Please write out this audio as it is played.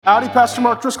Howdy, Pastor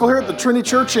Mark Driscoll here at the Trinity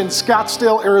Church in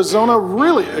Scottsdale, Arizona.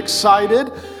 Really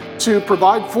excited to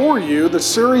provide for you the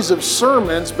series of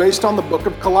sermons based on the book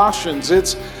of Colossians.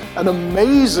 It's an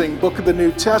amazing book of the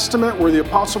New Testament where the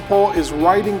Apostle Paul is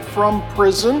writing from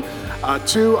prison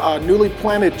to a newly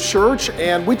planted church.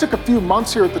 And we took a few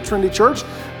months here at the Trinity Church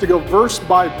to go verse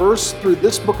by verse through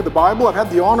this book of the Bible. I've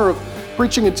had the honor of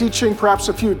preaching and teaching perhaps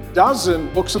a few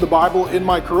dozen books of the Bible in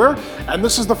my career, and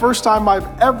this is the first time I've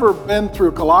ever been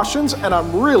through Colossians, and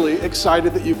I'm really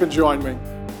excited that you can join me.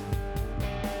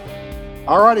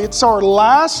 Alrighty, it's our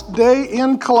last day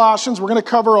in Colossians. We're going to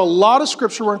cover a lot of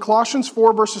scripture. We're in Colossians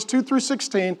 4, verses 2 through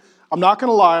 16. I'm not going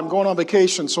to lie, I'm going on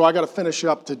vacation, so I got to finish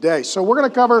up today. So we're going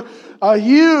to cover a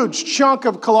huge chunk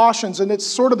of Colossians, and it's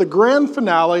sort of the grand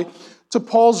finale to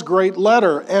Paul's great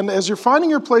letter. And as you're finding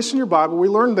your place in your Bible, we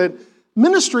learned that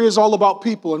ministry is all about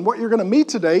people, and what you're going to meet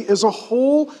today is a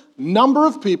whole number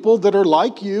of people that are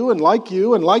like you and like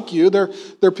you and like you.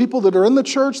 They're people that are in the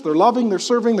church, they're loving, they're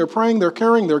serving, they're praying, they're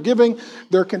caring, they're giving,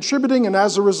 they're contributing, and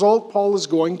as a result, Paul is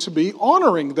going to be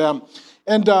honoring them.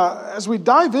 And as we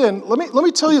dive in, let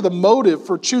me tell you the motive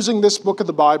for choosing this book of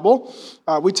the Bible.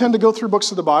 We tend to go through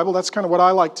books of the Bible, that's kind of what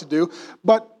I like to do,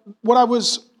 but what I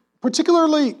was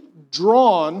particularly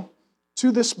drawn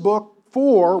to this book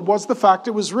for was the fact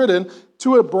it was written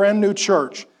to a brand new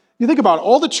church. You think about it,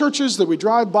 all the churches that we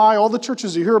drive by, all the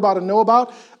churches you hear about and know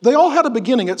about, they all had a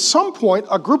beginning. At some point,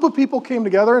 a group of people came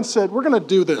together and said, we're going to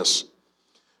do this.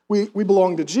 We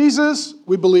belong to Jesus,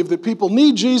 we believe that people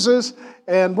need Jesus,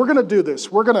 and we're going to do this.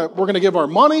 We're going to give our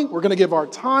money, we're going to give our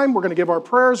time, we're going to give our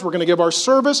prayers, we're going to give our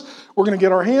service, we're going to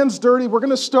get our hands dirty, we're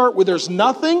going to start where there's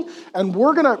nothing, and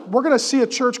we're going to see a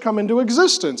church come into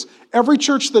existence. Every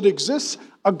church that exists,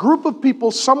 a group of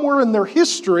people somewhere in their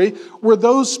history were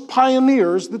those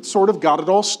pioneers that sort of got it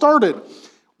all started.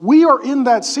 We are in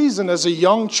that season as a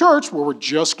young church where we're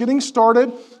just getting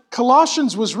started.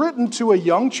 Colossians was written to a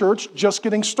young church just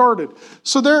getting started.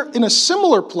 So they're in a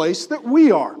similar place that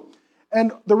we are.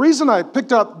 And the reason I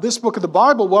picked up this book of the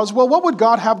Bible was, well, what would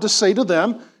God have to say to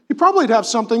them? He probably would have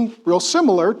something real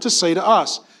similar to say to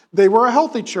us. They were a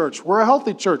healthy church. We're a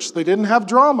healthy church. They didn't have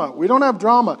drama. We don't have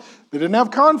drama. They didn't have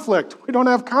conflict. We don't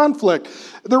have conflict.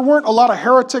 There weren't a lot of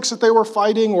heretics that they were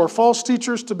fighting or false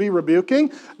teachers to be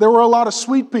rebuking. There were a lot of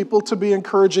sweet people to be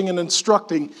encouraging and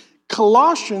instructing.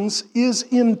 Colossians is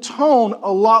in tone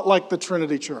a lot like the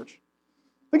Trinity Church.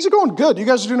 Things are going good. You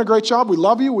guys are doing a great job. We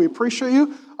love you. We appreciate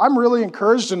you. I'm really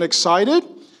encouraged and excited.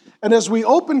 And as we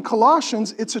open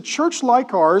Colossians, it's a church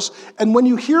like ours. And when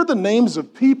you hear the names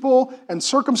of people and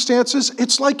circumstances,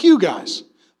 it's like you guys.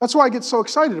 That's why I get so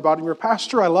excited about it. You're a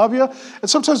pastor. I love you. And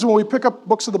sometimes when we pick up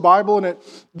books of the Bible and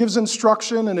it gives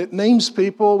instruction and it names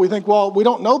people, we think, well, we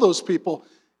don't know those people.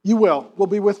 You will. We'll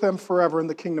be with them forever in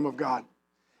the kingdom of God.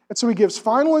 And so he gives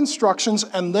final instructions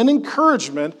and then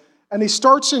encouragement. And he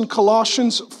starts in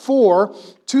Colossians 4,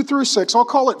 2 through 6. I'll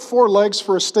call it 4 legs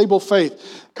for a stable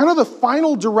faith. Kind of the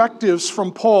final directives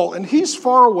from Paul. And he's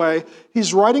far away.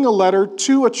 He's writing a letter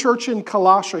to a church in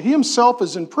Colossia. He himself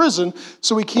is in prison,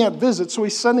 so he can't visit. So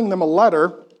he's sending them a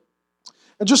letter.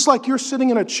 And just like you're sitting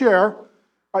in a chair,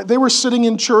 right, they were sitting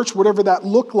in church, whatever that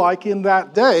looked like in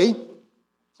that day.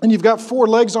 And you've got 4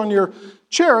 legs on your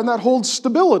chair, and that holds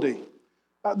stability.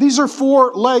 These are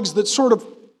 4 legs that sort of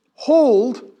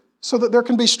hold so that there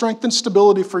can be strength and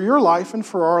stability for your life and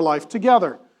for our life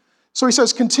together. So he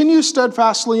says, continue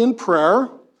steadfastly in prayer.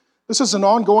 This is an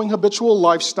ongoing habitual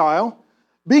lifestyle.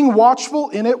 Being watchful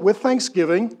in it with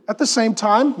thanksgiving. At the same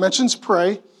time, mentions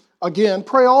pray. Again,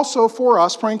 pray also for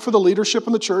us, praying for the leadership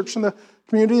in the church and the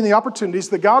community and the opportunities,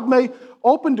 that God may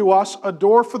open to us a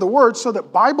door for the word so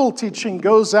that Bible teaching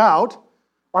goes out.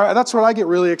 All right, that's what I get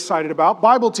really excited about,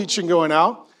 Bible teaching going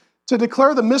out. To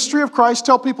declare the mystery of Christ,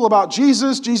 tell people about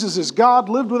Jesus. Jesus is God,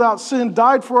 lived without sin,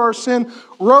 died for our sin,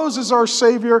 rose as our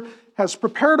Savior, has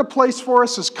prepared a place for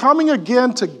us, is coming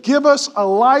again to give us a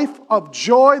life of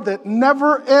joy that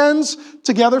never ends,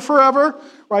 together forever.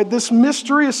 Right? This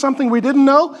mystery is something we didn't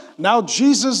know. Now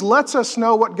Jesus lets us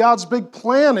know what God's big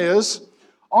plan is,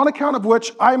 on account of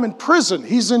which I'm in prison.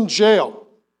 He's in jail.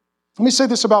 Let me say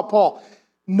this about Paul.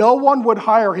 No one would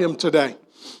hire him today.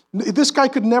 This guy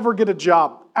could never get a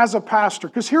job as a pastor,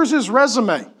 because here's his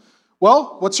resume.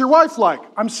 Well, what's your wife like?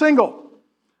 I'm single.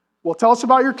 Well, tell us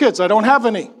about your kids. I don't have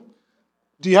any.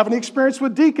 Do you have any experience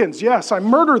with deacons? Yes, I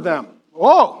murder them.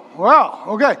 Oh, wow,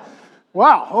 okay.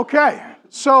 Wow, okay.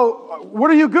 So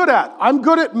what are you good at? I'm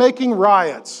good at making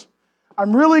riots.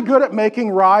 I'm really good at making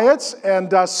riots,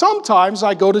 and sometimes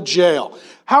I go to jail.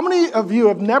 How many of you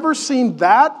have never seen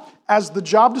that as the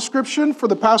job description for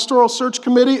the pastoral search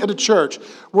committee at a church.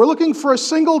 We're looking for a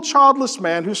single childless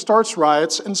man who starts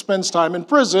riots and spends time in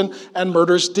prison and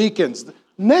murders deacons.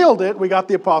 Nailed it. We got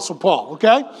the Apostle Paul,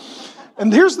 okay?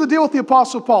 And here's the deal with the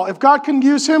Apostle Paul. If God can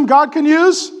use him, God can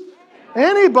use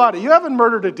anybody. You haven't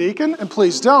murdered a deacon, and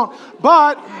please don't.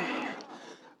 But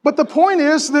the point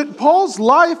is that Paul's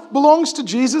life belongs to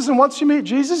Jesus, and once you meet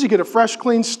Jesus, you get a fresh,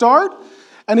 clean start.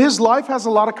 And his life has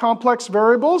a lot of complex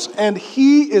variables, and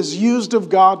he is used of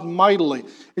God mightily.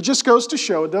 It just goes to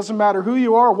show it doesn't matter who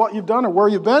you are, or what you've done, or where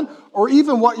you've been, or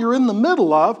even what you're in the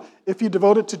middle of. If you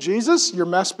devote it to Jesus, your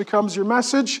mess becomes your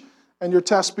message, and your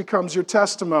test becomes your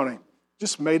testimony.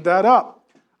 Just made that up.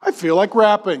 I feel like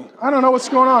rapping. I don't know what's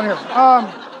going on here.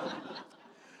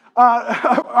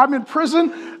 I'm in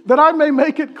prison that I may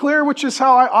make it clear which is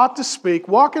how I ought to speak.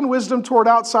 Walk in wisdom toward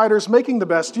outsiders, making the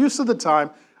best use of the time.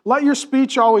 Let your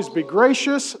speech always be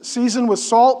gracious, seasoned with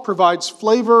salt, provides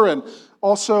flavor and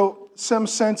also some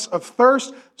sense of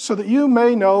thirst, so that you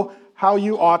may know how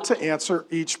you ought to answer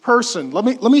each person. Let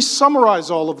me summarize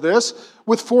all of this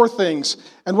with 4 things.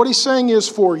 And what he's saying is,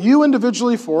 for you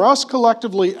individually, for us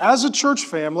collectively, as a church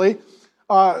family,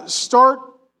 start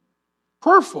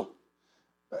prayerful.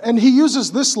 And he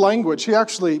uses this language. He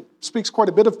actually speaks quite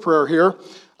a bit of prayer here.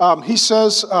 He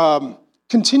says,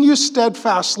 continue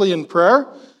steadfastly in prayer.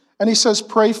 And he says,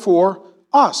 pray for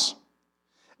us.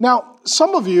 Now,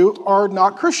 some of you are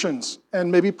not Christians,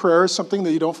 and maybe prayer is something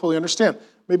that you don't fully understand.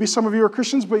 Maybe some of you are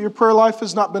Christians, but your prayer life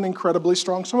has not been incredibly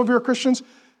strong. Some of you are Christians,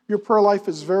 your prayer life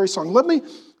is very strong. Let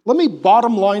me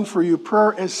bottom line for you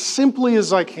prayer as simply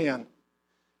as I can.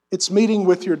 It's meeting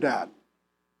with your dad.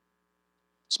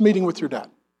 It's meeting with your dad.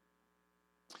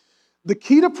 The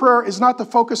key to prayer is not to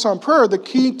focus on prayer. The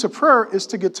key to prayer is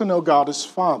to get to know God as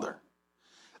Father.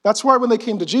 That's why when they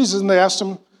came to Jesus and they asked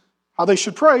him how they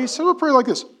should pray, he said, we'll pray like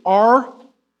this. Our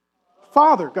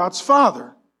Father, God's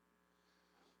Father.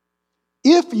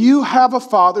 If you have a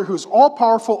Father who's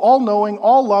all-powerful, all-knowing,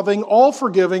 all-loving,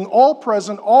 all-forgiving,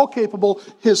 all-present, all-capable,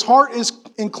 his heart is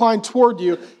inclined toward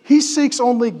you, he seeks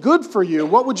only good for you,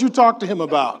 what would you talk to him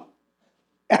about?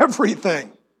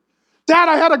 Everything. Dad,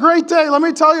 I had a great day. Let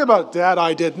me tell you about it. Dad,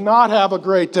 I did not have a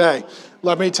great day.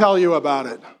 Let me tell you about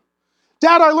it.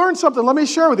 Dad, I learned something. Let me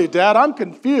share with you. Dad, I'm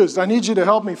confused. I need you to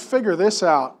help me figure this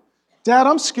out. Dad,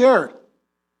 I'm scared.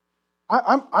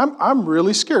 I'm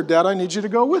really scared. Dad, I need you to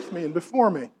go with me and before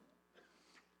me.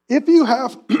 If you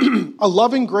have a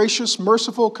loving, gracious,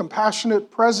 merciful,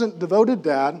 compassionate, present, devoted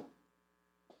dad,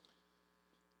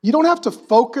 you don't have to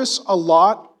focus a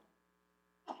lot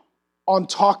on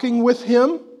talking with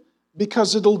him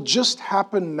because it'll just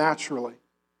happen naturally.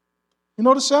 You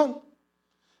notice that?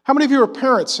 How many of you are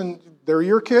parents and they're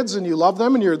your kids and you love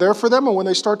them and you're there for them, and when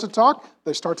they start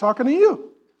talking to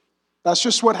you? That's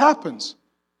just what happens.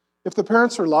 If the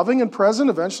parents are loving and present,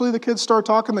 eventually the kids start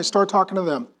talking, they start talking to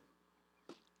them.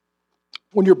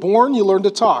 When you're born, you learn to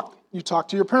talk. You talk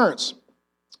to your parents.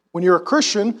 When you're a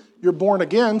Christian, you're born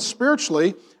again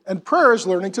spiritually, and prayer is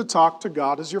learning to talk to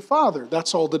God as your Father.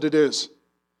 That's all that it is.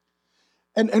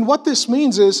 And what this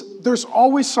means is there's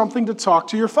always something to talk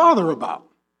to your Father about.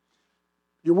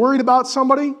 You're worried about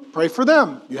somebody? Pray for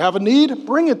them. You have a need?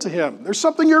 Bring it to him. There's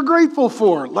something you're grateful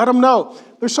for? Let him know.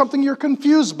 There's something you're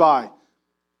confused by?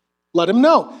 Let him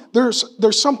know. There's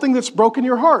something that's broken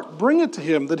your heart. Bring it to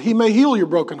him that he may heal your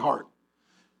broken heart.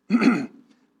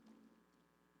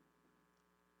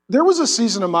 There was a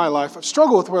season in my life, I've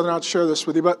struggled with whether or not to share this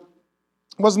with you, but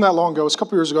it wasn't that long ago. It was a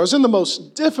couple years ago. I was in the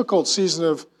most difficult season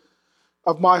of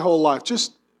my whole life.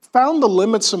 Just found the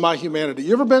limits of my humanity.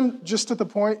 You ever been just at the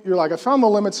point you're like, I found the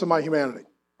limits of my humanity,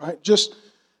 right? Just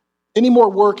any more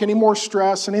work, any more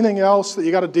stress, anything else that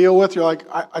you got to deal with, you're like,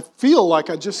 I feel like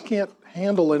I just can't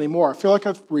handle anymore. I feel like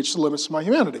I've reached the limits of my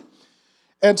humanity.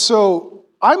 And so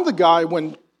I'm the guy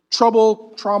when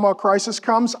trouble, trauma, crisis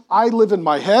comes, I live in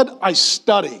my head, I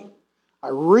study. I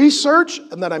research,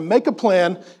 and then I make a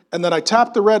plan, and then I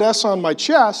tap the red S on my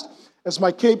chest as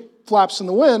my cape flaps in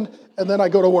the wind, and then I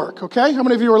go to work, okay? How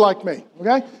many of you are like me,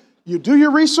 okay? You do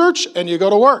your research, and you go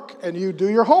to work, and you do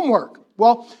your homework.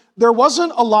 Well, there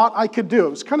wasn't a lot I could do. It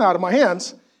was kind of out of my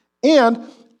hands, and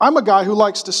I'm a guy who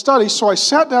likes to study, so I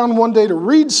sat down one day to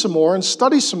read some more and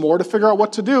study some more to figure out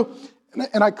what to do,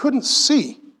 and I couldn't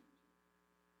see.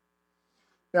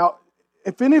 Now,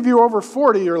 if any of you are over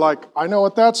 40, you're like, I know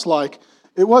what that's like.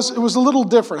 It was a little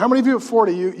different. How many of you at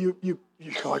 40, you're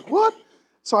like, what?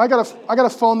 So I got a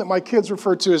phone that my kids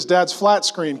refer to as Dad's flat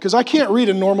screen, because I can't read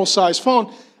a normal size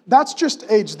phone. That's just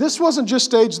age. This wasn't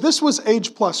just age. This was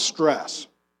age plus stress.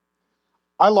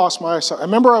 I lost my eyesight. I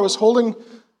remember I was holding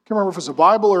can't remember if it was a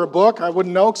Bible or a book. I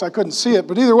wouldn't know because I couldn't see it.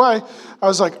 But either way, I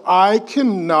was like, I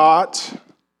can't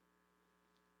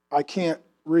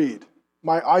read.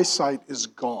 My eyesight is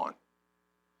gone.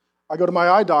 I go to my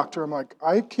eye doctor. I'm like,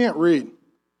 I can't read.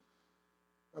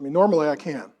 I mean, normally I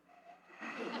can.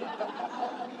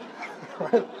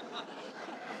 Right?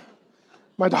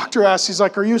 My doctor asked, he's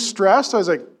like, are you stressed? I was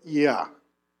like, yeah,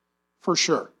 for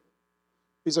sure.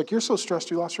 He's like, you're so stressed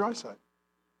you lost your eyesight.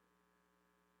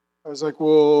 I was like,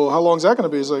 well, how long is that going to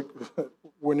be? He's like,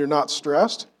 when you're not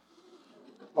stressed.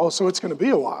 Oh, so it's going to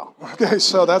be a while. Okay,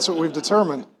 so that's what we've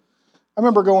determined. I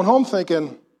remember going home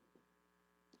thinking,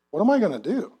 what am I going to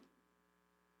do?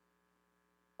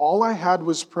 All I had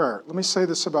was prayer. Let me say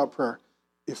this about prayer.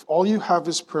 If all you have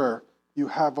is prayer, you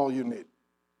have all you need.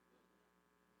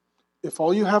 If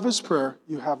all you have is prayer,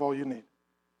 you have all you need.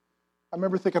 I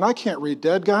remember thinking, I can't read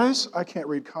Dead Guys. I can't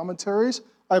read commentaries.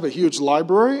 I have a huge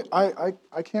library. I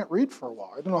can't read for a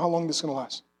while. I don't know how long this is going to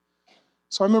last.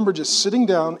 So I remember just sitting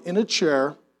down in a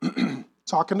chair,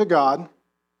 talking to God.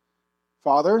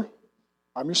 Father,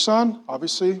 I'm your son.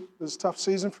 Obviously, this is a tough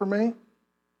season for me.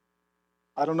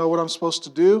 I don't know what I'm supposed to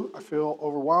do. I feel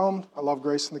overwhelmed. I love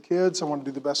Grace and the kids. I want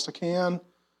to do the best I can.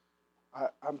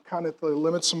 I'm kind of at the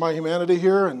limits of my humanity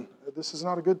here, and this is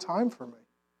not a good time for me.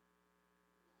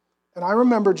 And I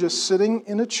remember just sitting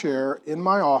in a chair in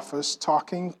my office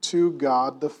talking to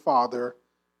God the Father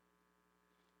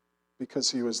because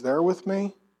he was there with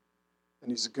me, and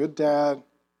he's a good dad,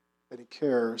 and he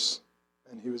cares,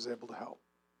 and he was able to help.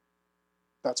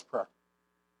 That's prayer.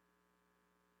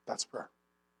 That's prayer.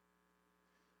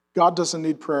 God doesn't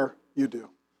need prayer. You do.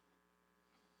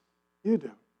 You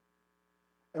do.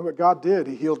 And what God did,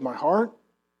 he healed my heart.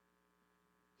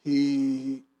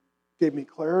 He gave me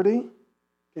clarity,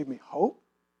 gave me hope,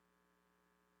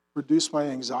 reduced my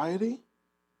anxiety,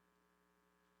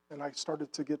 and I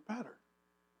started to get better.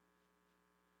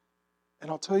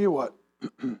 And I'll tell you what,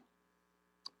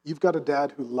 you've got a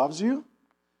dad who loves you,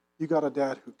 you got a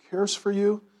dad who cares for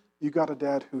you, you got a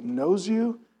dad who knows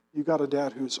you, you got a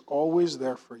dad who's always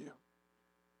there for you.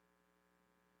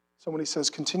 So when he says,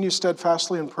 continue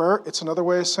steadfastly in prayer, it's another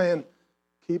way of saying,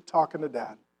 keep talking to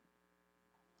dad.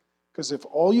 Because if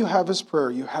all you have is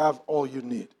prayer, you have all you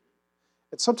need.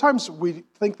 And sometimes we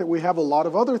think that we have a lot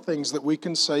of other things that we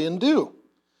can say and do.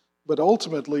 But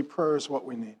ultimately, prayer is what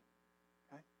we need.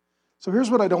 Okay? So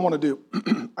here's what I don't want to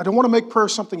do. I don't want to make prayer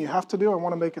something you have to do. I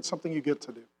want to make it something you get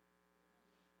to do.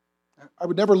 I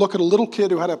would never look at a little kid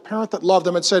who had a parent that loved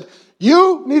them and said,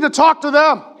 you need to talk to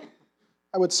them.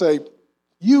 I would say,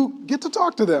 you get to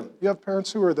talk to them. You have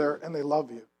parents who are there and they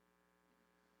love you.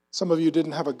 Some of you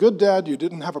didn't have a good dad, you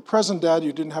didn't have a present dad,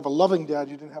 you didn't have a loving dad,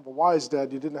 you didn't have a wise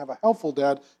dad, you didn't have a helpful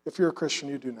dad. If you're a Christian,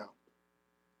 you do now.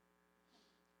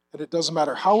 And it doesn't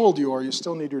matter how old you are, you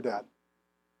still need your dad.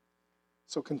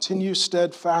 So continue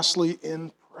steadfastly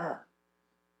in prayer.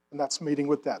 And that's meeting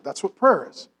with dad. That's what prayer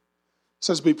is. It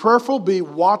says, be prayerful, be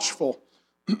watchful.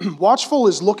 Watchful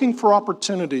is looking for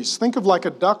opportunities. Think of like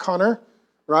a duck hunter,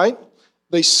 right?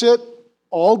 They sit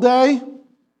all day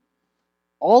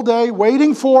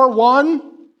waiting for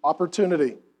one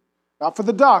opportunity. Not for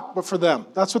the duck, but for them.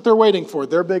 That's what they're waiting for,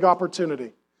 their big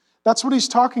opportunity. That's what he's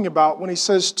talking about when he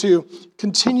says to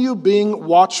continue being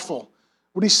watchful.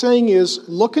 What he's saying is,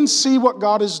 look and see what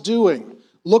God is doing.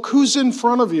 Look who's in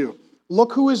front of you.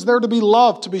 Look who is there to be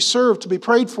loved, to be served, to be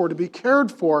prayed for, to be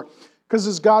cared for. Because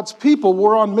as God's people,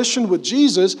 we're on mission with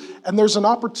Jesus, and there's an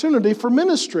opportunity for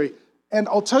ministry. And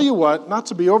I'll tell you what, not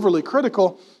to be overly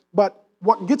critical, but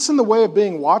what gets in the way of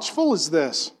being watchful is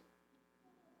this.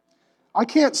 I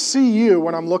can't see you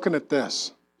when I'm looking at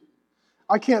this.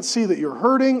 I can't see that you're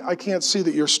hurting. I can't see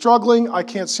that you're struggling. I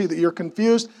can't see that you're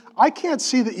confused. I can't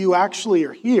see that you actually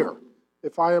are here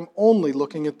if I am only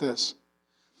looking at this.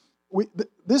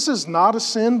 This is not a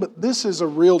sin, but this is a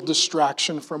real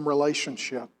distraction from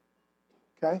relationship.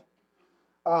 Okay?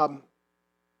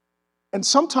 And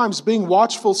sometimes being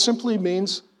watchful simply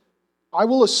means I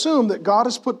will assume that God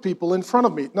has put people in front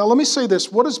of me. Now let me say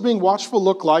this. What does being watchful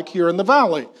look like here in the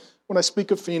valley? When I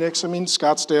speak of Phoenix, I mean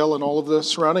Scottsdale and all of the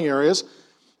surrounding areas.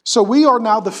 So we are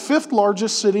now the 5th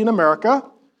largest city in America,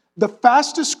 the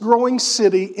fastest growing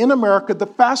city in America, the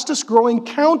fastest growing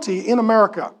county in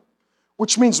America,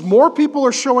 which means more people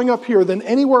are showing up here than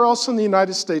anywhere else in the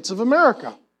United States of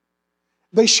America.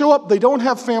 They show up, they don't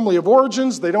have family of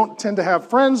origins, they don't tend to have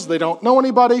friends, they don't know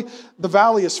anybody. The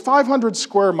valley is 500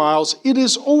 square miles. It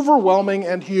is overwhelming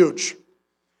and huge.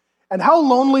 And how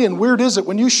lonely and weird is it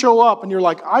when you show up and you're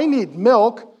like, I need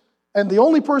milk, and the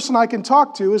only person I can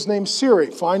talk to is named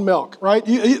Siri. Find milk, right?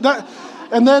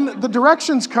 And then the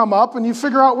directions come up and you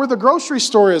figure out where the grocery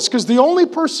store is because the only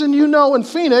person you know in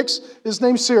Phoenix is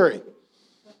named Siri.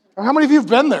 How many of you have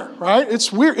been there, right?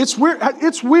 It's weird. It's weird.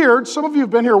 It's weird. Some of you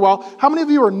have been here a while. How many of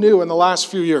you are new in the last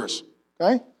few years?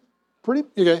 Okay?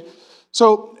 Okay.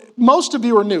 So most of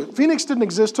you are new. Phoenix didn't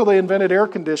exist till they invented air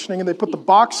conditioning and they put the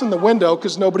box in the window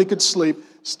because nobody could sleep.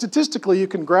 Statistically, you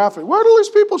can graph it. Why do these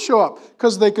people show up?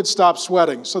 Because they could stop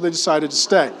sweating, so they decided to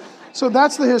stay. So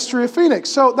that's the history of Phoenix.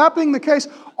 So that being the case,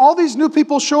 all these new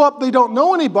people show up, they don't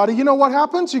know anybody. You know what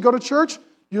happens? You go to church,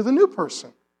 you're the new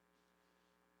person.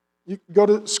 You go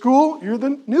to school, you're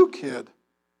the new kid.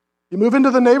 You move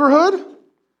into the neighborhood,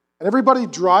 and everybody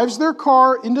drives their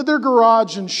car into their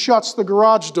garage and shuts the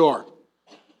garage door.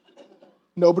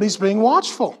 Nobody's being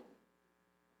watchful.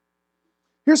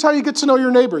 Here's how you get to know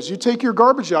your neighbors. You take your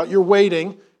garbage out, you're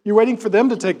waiting for them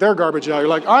to take their garbage out. You're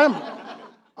like,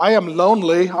 I am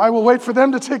lonely. I will wait for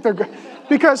them to take their garbage.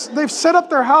 Because they've set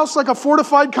up their house like a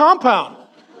fortified compound.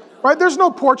 Right? There's no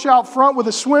porch out front with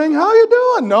a swing. How you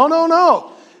doing?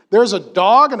 No. There's a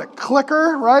dog and a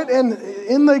clicker, right? And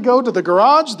in they go to the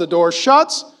garage, the door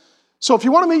shuts. So if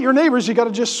you want to meet your neighbors, you got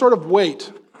to just sort of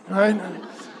wait, right?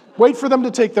 Wait for them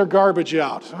to take their garbage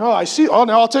out. Oh, I see. Oh,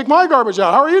 now I'll take my garbage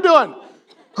out. How are you doing?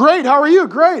 Great. How are you?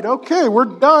 Great. Okay, we're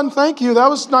done. Thank you. That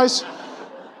was nice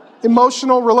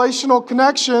emotional, relational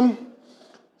connection.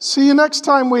 See you next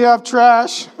time we have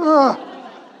trash.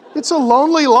 It's a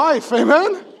lonely life.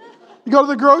 Amen? You go to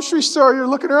the grocery store, you're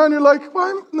looking around, you're like,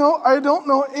 well, no, I don't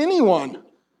know anyone.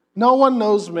 No one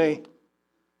knows me.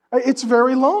 It's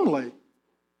very lonely.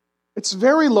 It's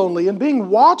very lonely. And being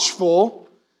watchful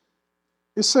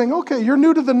is saying, okay, you're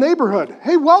new to the neighborhood.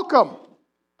 Hey, welcome.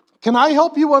 Can I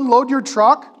help you unload your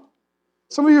truck?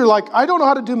 Some of you are like, I don't know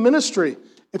how to do ministry.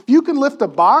 If you can lift a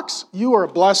box, you are a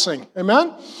blessing.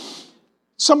 Amen?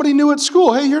 Somebody new at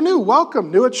school. Hey, you're new.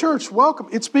 Welcome. New at church. Welcome.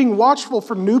 It's being watchful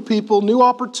for new people, new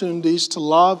opportunities to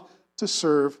love, to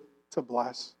serve, to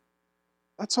bless.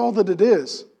 That's all that it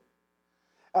is.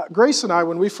 Grace and I,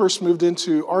 when we first moved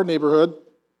into our neighborhood,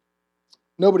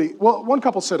 one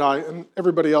couple said hi, and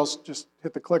everybody else just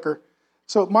hit the clicker.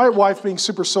 So my wife, being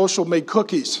super social, made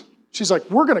cookies. She's like,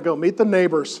 we're going to go meet the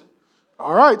neighbors.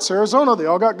 All right, it's Arizona. They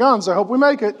all got guns. I hope we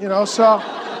make it, so...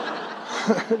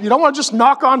 You don't want to just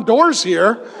knock on doors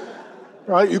here,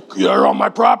 right? You're on my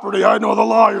property. I know the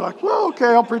law. You're like, well, okay,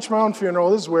 I'll preach my own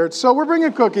funeral. This is weird. So we're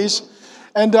bringing cookies,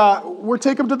 and we're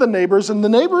taking them to the neighbors. And the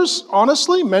neighbors,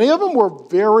 honestly, many of them were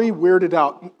very weirded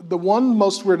out. The one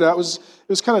most weirded out it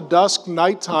was kind of dusk,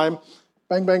 nighttime.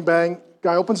 Bang, bang, bang.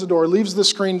 Guy opens the door, leaves the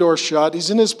screen door shut.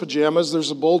 He's in his pajamas. There's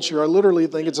a bulge here. I literally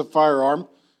think it's a firearm.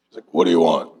 He's like, what do you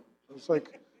want? It's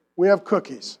like, we have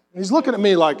cookies. And he's looking at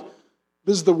me like,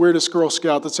 this is the weirdest Girl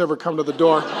Scout that's ever come to the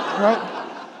door,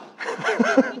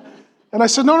 right? And I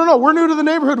said, no, we're new to the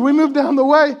neighborhood. We moved down the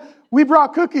way. We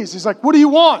brought cookies. He's like, what do you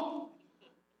want?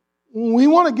 We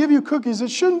want to give you cookies. It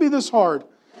shouldn't be this hard,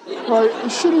 right?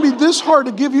 It shouldn't be this hard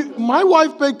to give you. My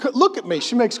wife look at me.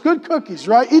 She makes good cookies,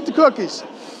 right? Eat the cookies.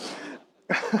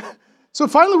 So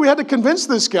finally, we had to convince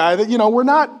this guy that,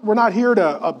 we're not here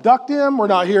to abduct him. We're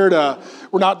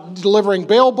not delivering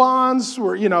bail bonds.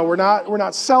 We're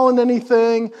not selling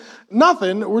anything.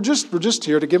 Nothing. We're just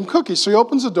here to give him cookies. So he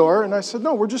opens the door, and I said,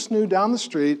 no, we're just new down the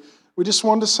street. We just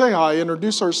wanted to say hi,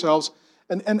 introduce ourselves.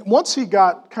 And once he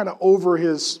got kind of over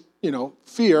his,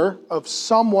 fear of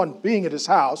someone being at his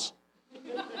house,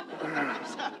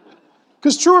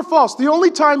 because true or false, the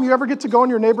only time you ever get to go in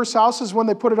your neighbor's house is when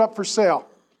they put it up for sale.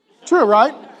 True,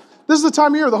 right? This is the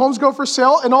time of year the homes go for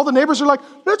sale, and all the neighbors are like,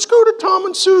 let's go to Tom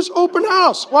and Sue's open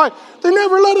house. Why? They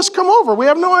never let us come over. We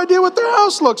have no idea what their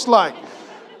house looks like.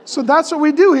 So that's what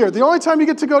we do here. The only time you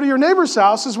get to go to your neighbor's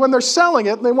house is when they're selling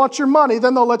it, and they want your money.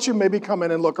 Then they'll let you maybe come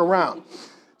in and look around.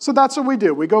 So that's what we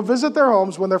do. We go visit their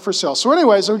homes when they're for sale. So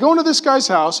anyways, we go into this guy's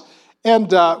house, and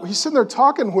he's sitting there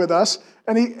talking with us,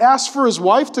 and he asked for his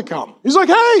wife to come. He's like,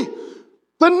 hey,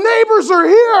 the neighbors are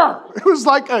here. It was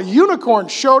like a unicorn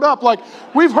showed up. Like,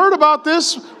 we've heard about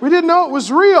this. We didn't know it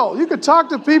was real. You could talk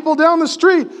to people down the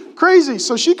street. Crazy.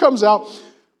 So she comes out.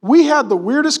 We had the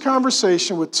weirdest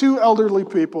conversation with two elderly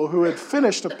people who had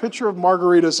finished a pitcher of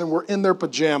margaritas and were in their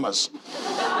pajamas.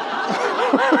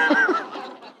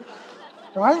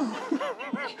 Right?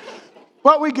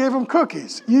 But we gave them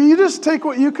cookies. You just take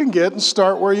what you can get and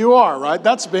start where you are, right?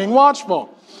 That's being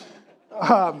watchful.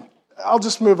 I'll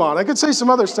just move on. I could say some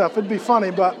other stuff. It'd be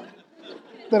funny, but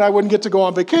then I wouldn't get to go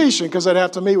on vacation because I'd have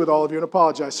to meet with all of you and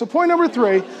apologize. So point number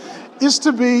 3 is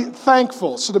to be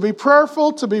thankful. So to be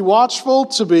prayerful, to be watchful,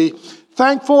 to be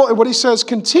thankful. And what he says,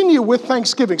 continue with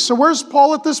thanksgiving. So where's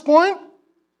Paul at this point?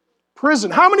 Prison.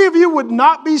 How many of you would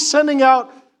not be sending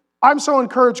out I'm so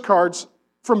encouraged cards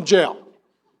from jail.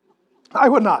 I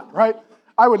would not, right?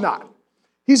 I would not.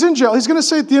 He's in jail. He's going to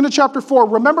say at the end of chapter 4,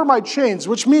 remember my chains,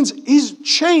 which means he's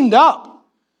chained up.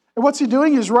 And what's he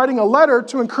doing? He's writing a letter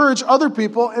to encourage other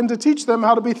people and to teach them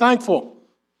how to be thankful.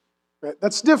 Right?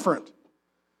 That's different.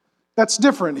 That's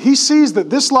different. He sees that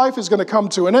this life is going to come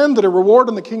to an end, that a reward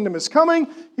in the kingdom is coming.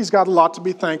 He's got a lot to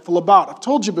be thankful about. I've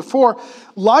told you before,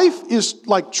 life is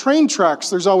like train tracks.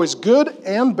 There's always good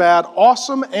and bad,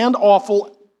 awesome and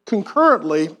awful,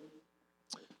 concurrently,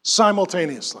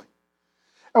 simultaneously.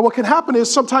 And what can happen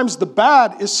is sometimes the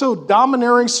bad is so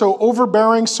domineering, so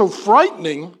overbearing, so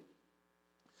frightening,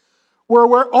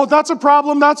 where oh, that's a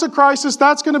problem, that's a crisis,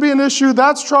 that's going to be an issue,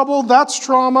 that's trouble, that's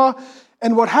trauma.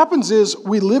 And what happens is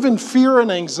we live in fear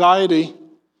and anxiety.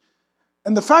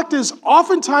 And the fact is,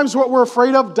 oftentimes what we're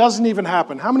afraid of doesn't even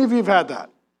happen. How many of you have had that?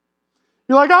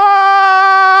 You're like,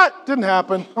 it didn't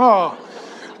happen. Oh,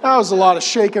 that was a lot of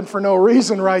shaking for no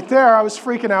reason right there. I was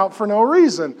freaking out for no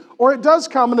reason. Or it does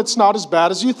come and it's not as bad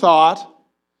as you thought.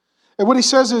 And what he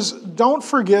says is, don't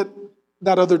forget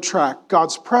that other track.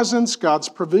 God's presence, God's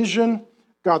provision,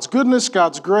 God's goodness,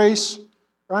 God's grace,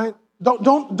 right?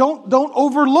 Don't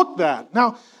overlook that.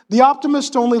 Now, the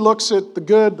optimist only looks at the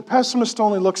good. The pessimist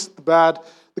only looks at the bad.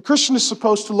 The Christian is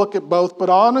supposed to look at both, but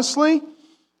honestly,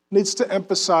 needs to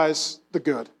emphasize the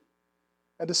good.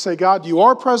 And to say, God, you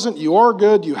are present, you are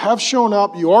good, you have shown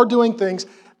up, you are doing things.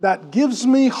 That gives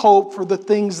me hope for the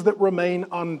things that remain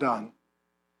undone.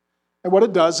 And what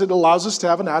it does, it allows us to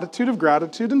have an attitude of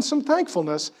gratitude and some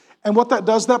thankfulness. And what that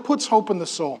does, that puts hope in the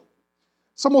soul.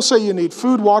 Some will say you need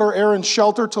food, water, air, and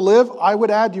shelter to live. I would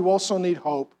add you also need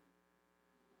hope.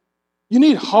 You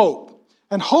need hope.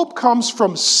 And hope comes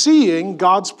from seeing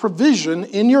God's provision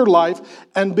in your life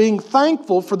and being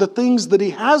thankful for the things that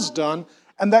He has done,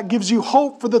 and that gives you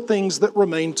hope for the things that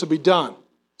remain to be done.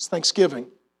 It's Thanksgiving.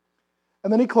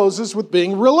 And then he closes with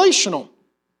being relational.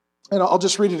 And I'll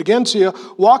just read it again to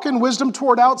you. Walk in wisdom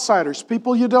toward outsiders,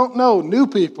 people you don't know, new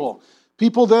people,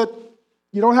 people that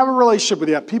you don't have a relationship with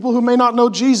yet, people who may not know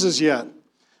Jesus yet.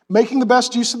 Making the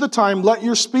best use of the time, let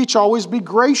your speech always be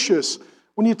gracious.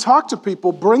 When you talk to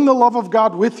people, bring the love of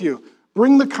God with you.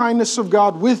 Bring the kindness of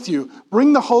God with you.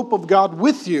 Bring the hope of God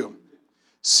with you.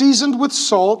 Seasoned with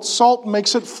salt, salt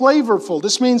makes it flavorful.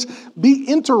 This means be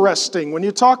interesting when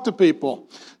you talk to people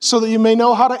so that you may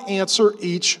know how to answer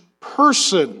each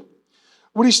person.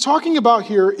 What he's talking about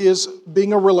here is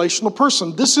being a relational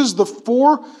person. This is the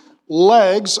 4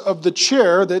 legs of the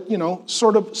chair that,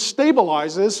 sort of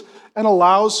stabilizes and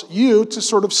allows you to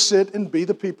sort of sit and be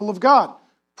the people of God.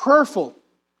 Prayerful,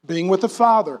 being with the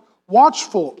Father.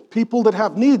 Watchful, people that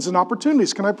have needs and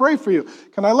opportunities. Can I pray for you?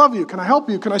 Can I love you? Can I help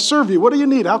you? Can I serve you? What do you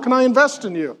need? How can I invest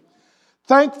in you?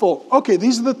 Thankful. Okay,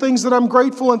 these are the things that I'm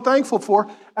grateful and thankful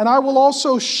for. And I will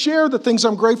also share the things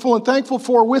I'm grateful and thankful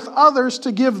for with others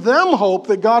to give them hope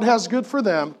that God has good for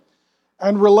them.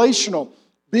 And relational,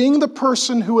 being the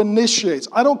person who initiates.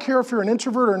 I don't care if you're an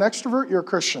introvert or an extrovert, you're a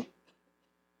Christian.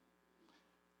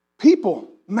 People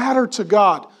matter to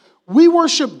God. We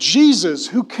worship Jesus,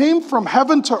 who came from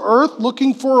heaven to earth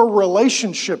looking for a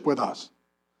relationship with us.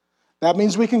 That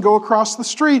means we can go across the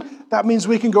street. That means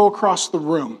we can go across the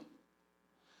room.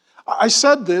 I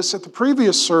said this at the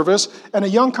previous service, and a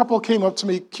young couple came up to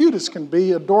me, cute as can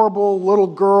be, adorable little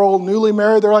girl, newly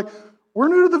married. They're like, we're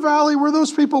new to the valley. We're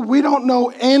those people. We don't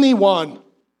know anyone.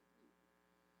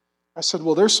 I said,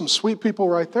 well, there's some sweet people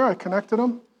right there. I connected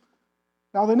them.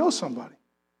 Now they know somebody.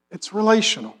 It's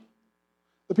relational.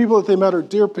 The people that they met are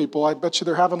dear people. I bet you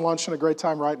they're having lunch and a great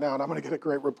time right now, and I'm going to get a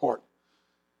great report.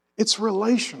 It's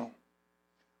relational.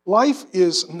 Life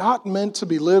is not meant to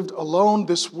be lived alone.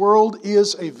 This world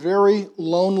is a very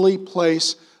lonely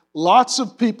place. Lots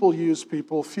of people use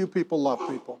people. Few people love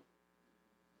people.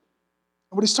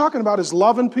 And what he's talking about is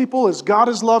loving people as God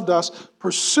has loved us,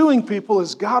 pursuing people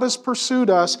as God has pursued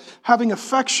us, having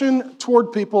affection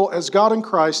toward people as God in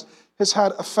Christ has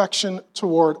had affection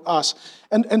toward us.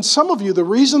 And some of you, the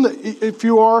reason that if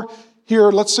you are here,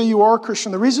 let's say you are a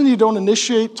Christian, the reason you don't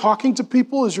initiate talking to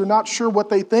people is you're not sure what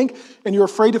they think, and you're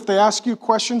afraid if they ask you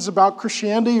questions about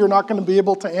Christianity, you're not going to be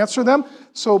able to answer them.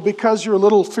 So because you're a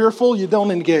little fearful, you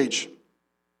don't engage.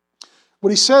 What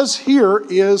he says here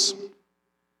is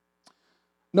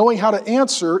knowing how to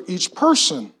answer each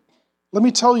person. Let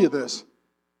me tell you this.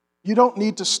 You don't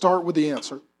need to start with the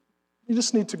answer. You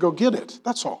just need to go get it.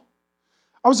 That's all.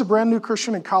 I was a brand new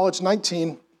Christian in college,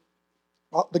 19.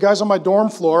 The guys on my dorm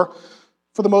floor,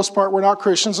 for the most part, were not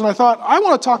Christians. And I thought, I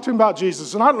want to talk to them about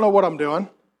Jesus, and I don't know what I'm doing.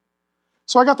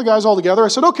 So I got the guys all together. I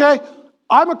said, okay,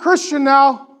 I'm a Christian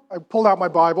now. I pulled out my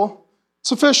Bible.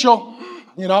 It's official,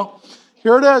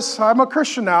 here it is. I'm a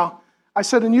Christian now. I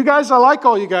said, and you guys, I like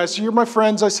all you guys. You're my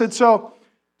friends. I said, so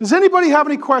does anybody have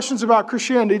any questions about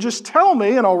Christianity? Just tell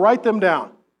me and I'll write them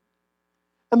down.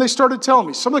 And they started telling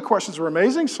me. Some of the questions were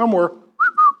amazing. Some were a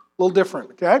little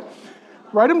different, okay?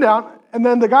 Write them down. And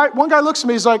then one guy looks at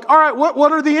me. He's like, all right,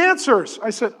 what are the answers? I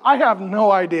said, I have no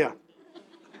idea.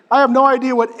 I have no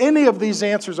idea what any of these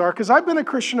answers are because I've been a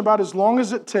Christian about as long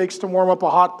as it takes to warm up a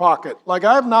hot pocket. Like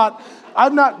I've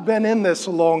not been in this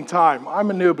a long time.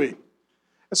 I'm a newbie.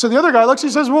 And so the other guy looks, he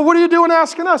says, well, what are you doing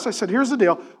asking us? I said, here's the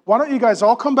deal. Why don't you guys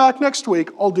all come back next week?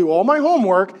 I'll do all my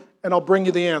homework and I'll bring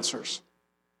you the answers.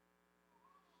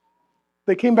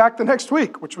 They came back the next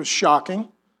week, which was shocking.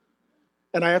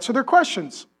 And I answered their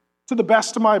questions to the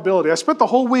best of my ability. I spent the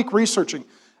whole week researching.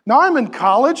 Now I'm in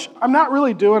college. I'm not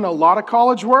really doing a lot of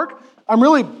college work. I'm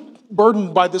really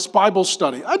burdened by this Bible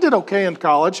study. I did okay in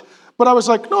college, but I was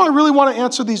like, no, I really want to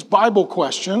answer these Bible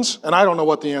questions, and I don't know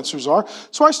what the answers are.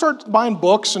 So I start buying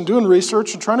books and doing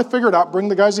research and trying to figure it out, bring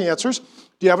the guys the answers.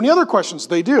 Do you have any other questions?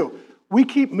 They do. We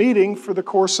keep meeting for the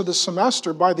course of the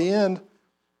semester. By the end,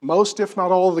 most, if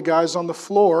not all, of the guys on the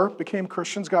floor became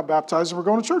Christians, got baptized, and were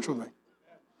going to church with me.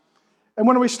 And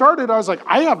when we started, I was like,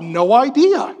 I have no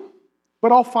idea,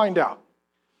 but I'll find out.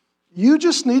 You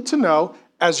just need to know,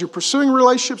 as you're pursuing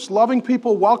relationships, loving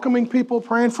people, welcoming people,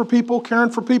 praying for people, caring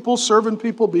for people, serving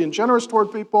people, being generous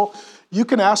toward people, you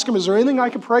can ask them, is there anything I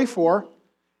can pray for?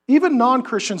 Even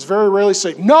non-Christians very rarely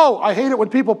say, no, I hate it when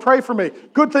people pray for me.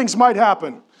 Good things might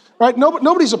happen, right?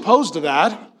 Nobody's opposed to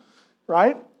that,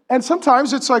 right? And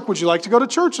sometimes it's like, would you like to go to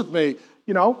church with me?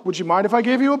 Would you mind if I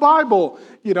gave you a Bible?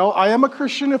 I am a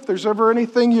Christian. If there's ever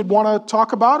anything you'd want to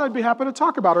talk about, I'd be happy to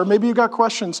talk about it. Or maybe you got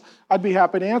questions, I'd be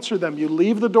happy to answer them. You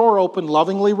leave the door open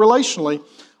lovingly, relationally.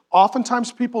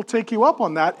 Oftentimes people take you up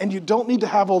on that, and you don't need to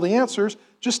have all the answers.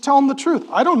 Just tell them the truth.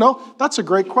 I don't know. That's a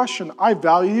great question. I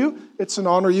value you. It's an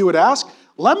honor you would ask.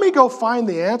 Let me go find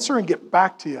the answer and get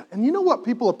back to you. And you know what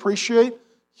people appreciate?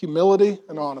 Humility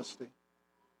and honesty.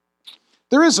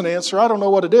 There is an answer. I don't know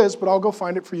what it is, but I'll go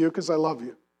find it for you because I love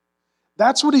you.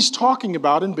 That's what he's talking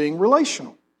about in being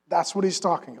relational. That's what he's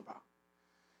talking about.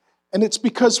 And it's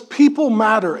because people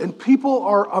matter and people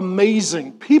are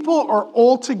amazing. People are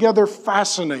altogether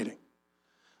fascinating.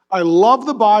 I love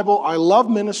the Bible. I love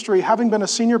ministry. Having been a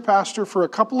senior pastor for a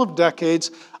couple of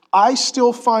decades, I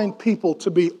still find people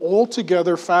to be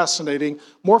altogether fascinating,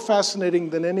 more fascinating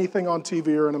than anything on TV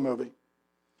or in a movie.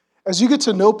 As you get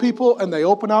to know people and they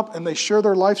open up and they share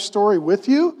their life story with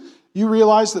you, you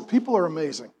realize that people are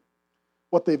amazing.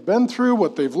 What they've been through,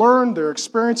 what they've learned, their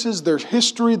experiences, their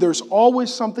history, there's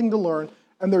always something to learn,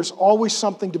 and there's always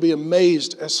something to be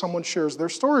amazed as someone shares their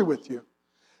story with you.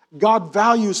 God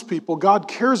values people. God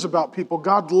cares about people.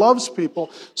 God loves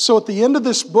people. So at the end of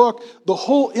this book, the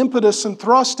whole impetus and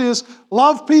thrust is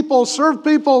love people, serve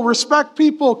people, respect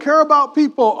people, care about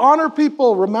people, honor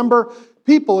people, remember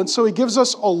people. And so he gives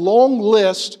us a long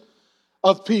list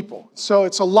of people. So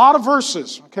it's a lot of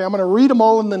verses. Okay, I'm going to read them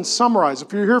all and then summarize.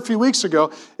 If you were here a few weeks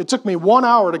ago, it took me 1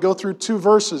 hour to go through 2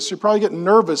 verses. So you're probably getting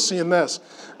nervous seeing this.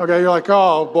 Okay, you're like,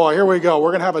 oh boy, here we go. We're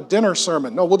going to have a dinner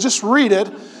sermon. No, we'll just read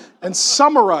it and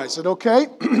summarize it, okay?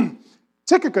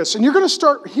 Tychicus, and you're going to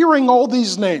start hearing all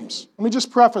these names. Let me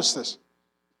just preface this.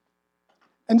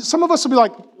 And some of us will be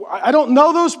like, I don't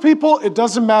know those people. It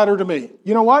doesn't matter to me.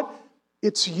 You know what?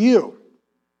 It's you.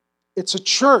 It's a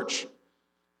church.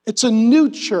 It's a new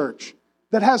church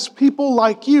that has people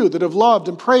like you that have loved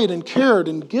and prayed and cared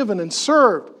and given and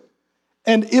served.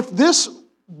 And if this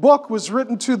book was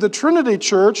written to the Trinity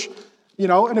Church,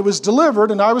 and it was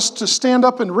delivered and I was to stand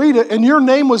up and read it and your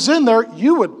name was in there,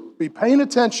 you would be paying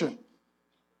attention.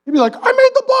 You'd be like, I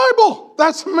made the Bible.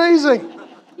 That's amazing.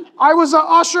 I was an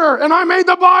usher and I made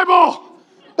the Bible.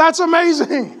 That's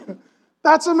amazing.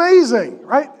 That's amazing,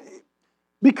 right?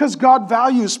 Because God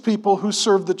values people who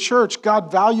serve the church.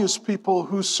 God values people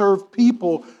who serve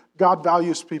people. God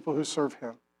values people who serve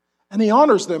him. And he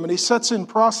honors them, and he sets in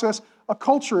process a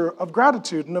culture of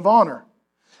gratitude and of honor.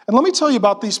 And let me tell you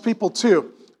about these people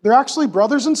too. They're actually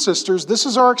brothers and sisters. This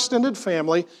is our extended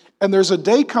family, and there's a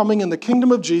day coming in the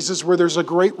kingdom of Jesus where there's a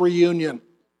great reunion.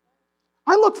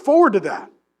 I look forward to that.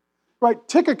 Right,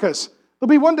 Tychicus. There'll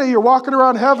be one day you're walking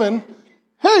around heaven.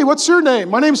 Hey, what's your name?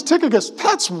 My name's Tychicus.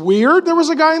 That's weird. There was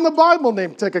a guy in the Bible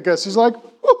named Tychicus. He's like,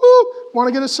 woohoo, want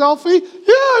to get a selfie?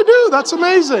 Yeah, I do. That's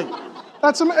amazing.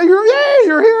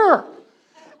 You're here.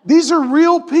 These are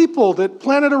real people that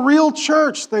planted a real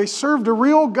church. They served a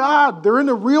real God. They're in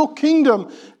a real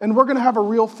kingdom. And we're going to have a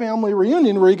real family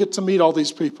reunion where you get to meet all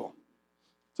these people.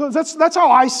 So that's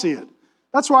how I see it.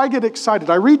 That's why I get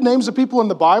excited. I read names of people in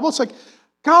the Bible. It's like,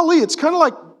 golly, it's kind of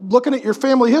like looking at your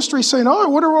family history saying, oh, I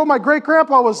wonder what my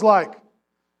great-grandpa was like.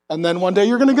 And then one day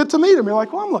you're going to get to meet him. You're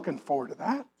like, well, I'm looking forward to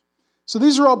that. So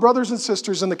these are all brothers and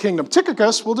sisters in the kingdom.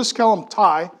 Tychicus, we'll just call him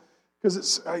Ty,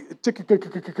 because I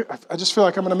just feel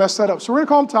like I'm going to mess that up. So we're going to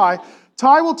call him Ty.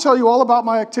 Ty will tell you all about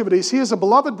my activities. He is a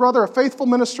beloved brother, a faithful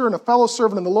minister, and a fellow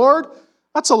servant in the Lord.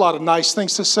 That's a lot of nice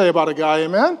things to say about a guy,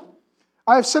 amen?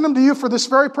 I have sent him to you for this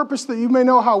very purpose, that you may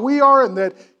know how we are and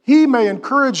that he may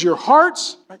encourage your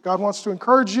hearts. God wants to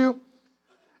encourage you.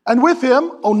 And with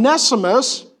him,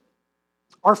 Onesimus,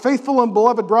 our faithful and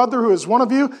beloved brother who is one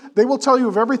of you, they will tell you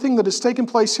of everything that has taken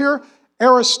place here.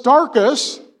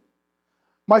 Aristarchus,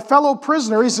 my fellow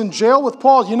prisoner, he's in jail with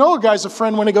Paul. You know a guy's a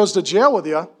friend when he goes to jail with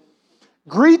you.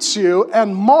 Greets you.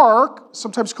 And Mark,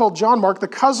 sometimes called John Mark, the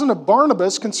cousin of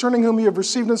Barnabas, concerning whom you have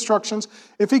received instructions.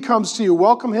 If he comes to you,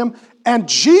 welcome him. And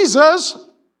Jesus,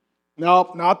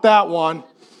 no, not that one,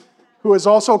 who is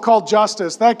also called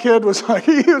Justus. That kid was like,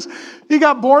 he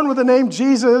got born with the name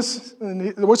Jesus.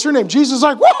 And what's your name? Jesus is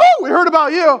like, woohoo, we heard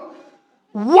about you.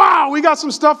 Wow, we got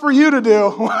some stuff for you to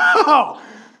do. Wow.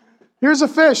 Here's a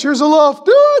fish, here's a loaf,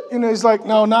 do it. You know, he's like,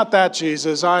 no, not that,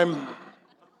 Jesus.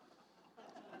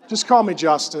 Just call me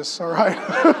Justus, all right?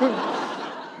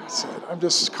 That's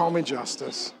it. Call me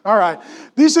Justus. All right.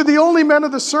 These are the only men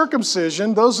of the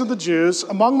circumcision, those are the Jews,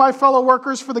 among my fellow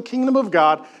workers for the kingdom of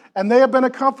God, and they have been a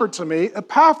comfort to me.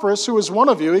 Epaphras, who is one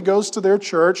of you, he goes to their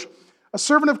church, a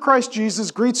servant of Christ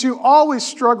Jesus, greets you, always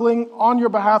struggling on your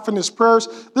behalf in his prayers.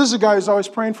 This is a guy who's always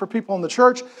praying for people in the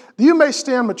church. That you may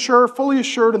stand mature, fully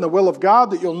assured in the will of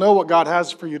God, that you'll know what God has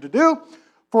for you to do.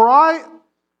 For I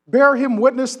bear him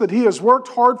witness that he has worked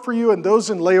hard for you and those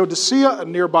in Laodicea, a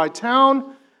nearby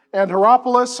town, and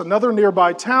Hierapolis, another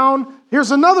nearby town.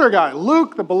 Here's another guy.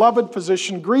 Luke, the beloved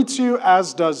physician, greets you,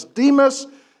 as does Demas.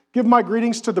 Give my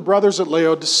greetings to the brothers at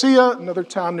Laodicea, another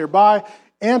town nearby,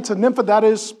 and to Nympha, that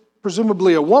is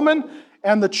presumably a woman,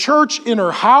 and the church in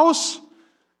her house.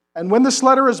 And when this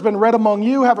letter has been read among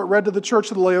you, have it read to the church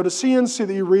of the Laodiceans. See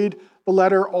that you read the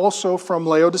letter also from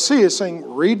Laodicea, saying,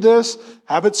 read this,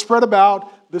 have it spread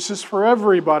about. This is for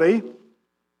everybody.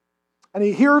 And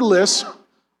he here lists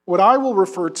what I will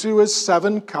refer to as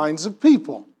 7 kinds of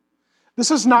people. This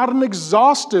is not an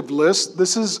exhaustive list.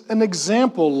 This is an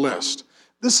example list.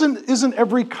 This isn't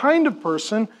every kind of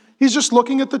person. He's just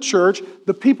looking at the church,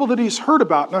 the people that he's heard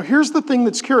about. Now, here's the thing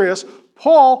that's curious.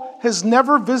 Paul has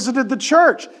never visited the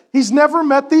church. He's never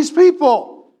met these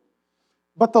people.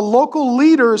 But the local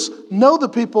leaders know the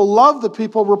people, love the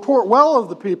people, report well of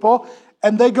the people,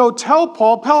 and they go tell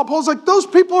Paul. Paul's like, those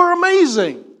people are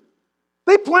amazing.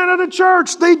 They planted a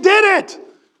church. They did it.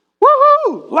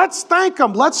 Woohoo! Let's thank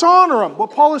them. Let's honor them.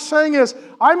 What Paul is saying is,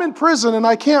 I'm in prison and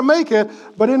I can't make it,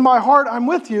 but in my heart I'm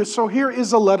with you, so here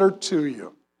is a letter to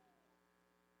you.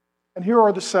 And here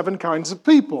are the 7 kinds of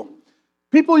people.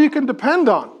 People you can depend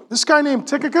on. This guy named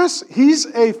Tychicus, he's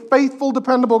a faithful,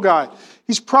 dependable guy.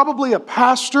 He's probably a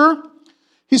pastor.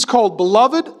 He's called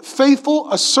beloved,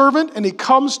 faithful, a servant, and he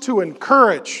comes to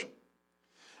encourage.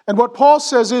 And what Paul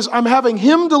says is, I'm having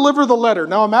him deliver the letter.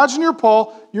 Now imagine you're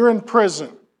Paul, you're in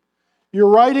prison. You're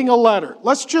writing a letter.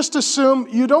 Let's just assume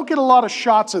you don't get a lot of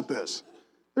shots at this.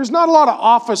 There's not a lot of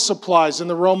office supplies in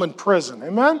the Roman prison,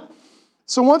 amen?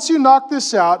 So once you knock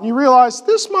this out and you realize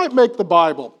this might make the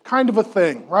Bible kind of a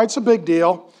thing, right? It's a big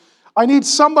deal. I need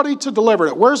somebody to deliver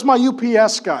it. Where's my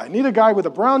UPS guy? I need a guy with a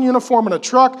brown uniform and a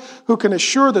truck who can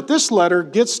assure that this letter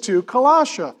gets to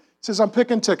Colossia. He says, I'm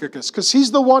picking Tychicus because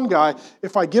he's the one guy.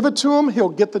 If I give it to him, he'll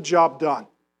get the job done.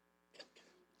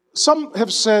 Some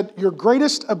have said your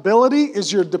greatest ability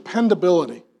is your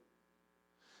dependability.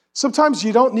 Sometimes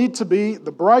you don't need to be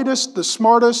the brightest, the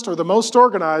smartest, or the most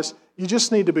organized. You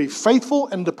just need to be faithful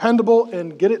and dependable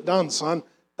and get it done, son.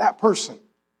 That person.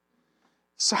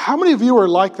 So how many of you are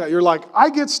like that? You're like,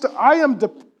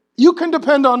 you can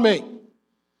depend on me.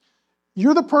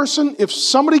 You're the person, if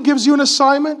somebody gives you an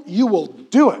assignment, you will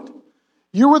do it.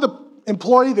 You were the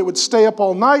employee that would stay up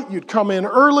all night. You'd come in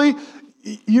early.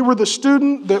 You were the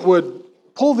student that would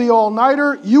pull the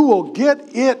all-nighter. You will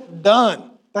get it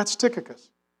done. That's Tychicus.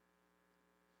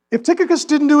 If Tychicus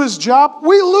didn't do his job,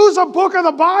 we lose a book of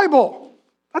the Bible.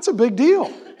 That's a big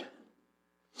deal.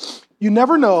 You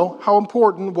never know how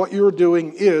important what you're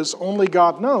doing is. Only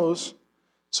God knows.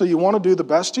 So you want to do the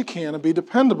best you can and be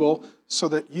dependable so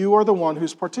that you are the one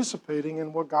who's participating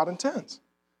in what God intends.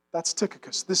 That's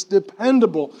Tychicus, this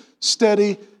dependable,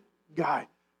 steady guy.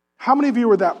 How many of you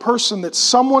are that person that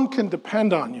someone can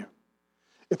depend on you?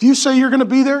 If you say you're going to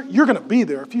be there, you're going to be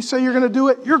there. If you say you're going to do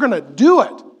it, you're going to do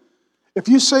it. If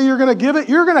you say you're going to give it,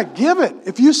 you're going to give it.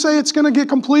 If you say it's going to get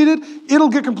completed, it'll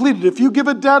get completed. If you give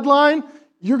a deadline,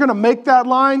 You're going to make that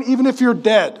line even if you're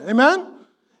dead. Amen?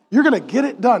 You're going to get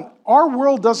it done. Our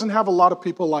world doesn't have a lot of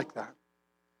people like that.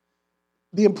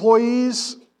 The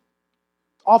employees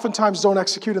oftentimes don't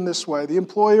execute in this way. The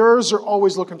employers are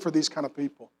always looking for these kind of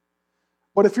people.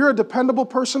 But if you're a dependable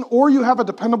person or you have a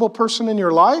dependable person in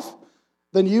your life,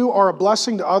 then you are a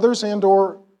blessing to others and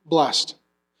or blessed.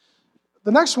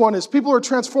 The next one is people are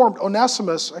transformed.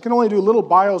 Onesimus, I can only do little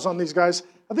bios on these guys.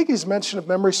 I think he's mentioned, if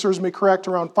memory serves me correct,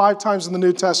 around 5 times in the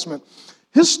New Testament.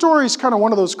 His story is kind of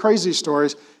one of those crazy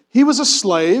stories. He was a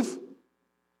slave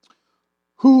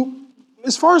who,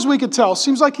 as far as we could tell,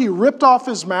 seems like he ripped off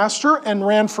his master and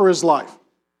ran for his life.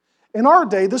 In our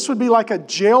day, this would be like a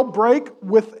jailbreak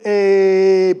with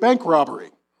a bank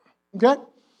robbery, okay?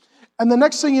 And the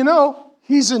next thing you know,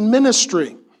 he's in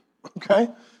ministry, okay?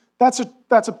 That's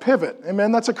a pivot,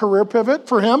 amen? That's a career pivot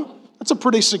for him. That's a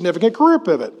pretty significant career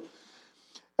pivot.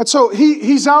 And so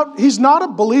he's out, he's not a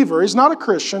believer, he's not a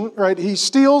Christian, right? He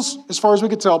steals, as far as we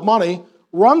could tell, money,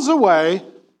 runs away,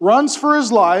 runs for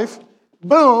his life,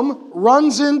 boom,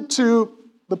 runs into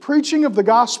the preaching of the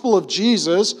gospel of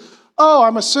Jesus. Oh,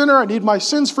 I'm a sinner, I need my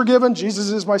sins forgiven. Jesus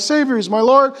is my Savior, He's my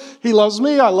Lord. He loves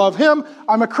me, I love Him.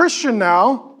 I'm a Christian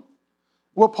now.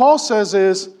 What Paul says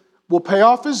is, we'll pay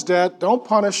off his debt, don't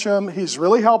punish him. He's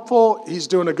really helpful, he's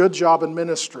doing a good job in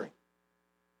ministry.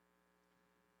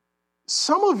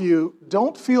 Some of you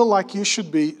don't feel like you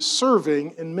should be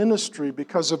serving in ministry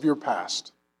because of your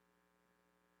past.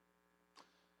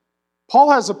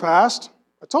 Paul has a past.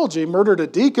 I told you, he murdered a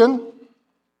deacon.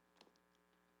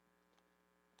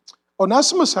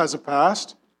 Onesimus has a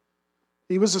past.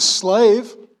 He was a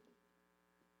slave.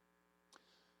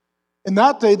 In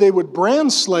that day, they would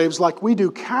brand slaves like we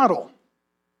do cattle.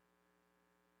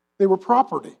 They were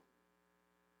property.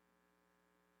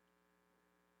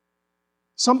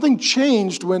 Something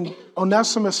changed when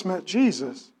Onesimus met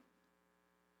Jesus.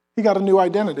 He got a new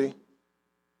identity.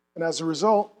 And as a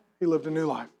result, he lived a new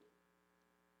life.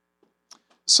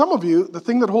 Some of you, the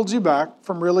thing that holds you back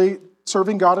from really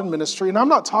serving God in ministry, and I'm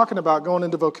not talking about going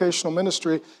into vocational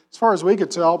ministry. As far as we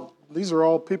could tell, these are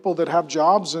all people that have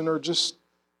jobs and are just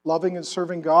loving and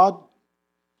serving God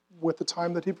with the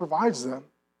time that He provides them.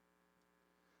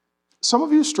 Some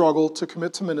of you struggle to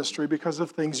commit to ministry because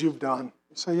of things you've done.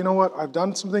 You say, you know what, I've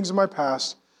done some things in my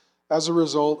past. As a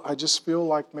result, I just feel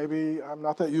like maybe I'm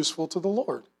not that useful to the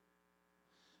Lord.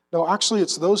 No, actually,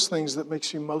 it's those things that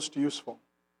makes you most useful.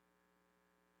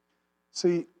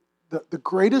 See, the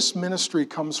greatest ministry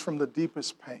comes from the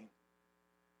deepest pain.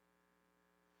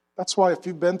 That's why if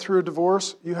you've been through a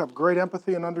divorce, you have great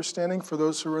empathy and understanding for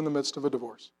those who are in the midst of a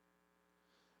divorce.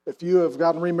 If you have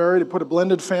gotten remarried and put a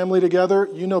blended family together,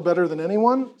 you know better than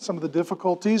anyone some of the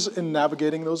difficulties in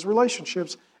navigating those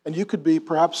relationships, and you could be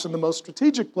perhaps in the most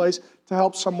strategic place to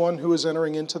help someone who is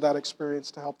entering into that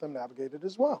experience to help them navigate it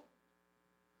as well.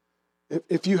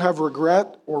 If you have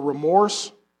regret or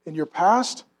remorse in your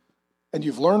past, and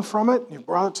you've learned from it, you've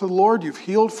brought it to the Lord, you've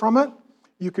healed from it,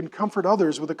 you can comfort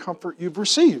others with the comfort you've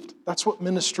received. That's what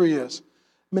ministry is.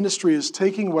 Ministry is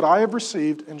taking what I have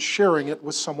received and sharing it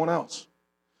with someone else.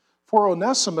 For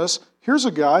Onesimus, here's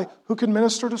a guy who can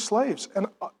minister to slaves. And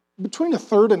between a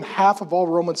third and half of all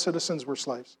Roman citizens were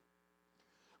slaves.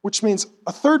 Which means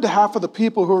a third to half of the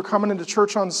people who are coming into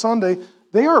church on Sunday,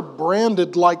 they are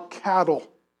branded like cattle.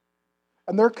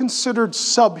 And they're considered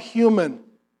subhuman.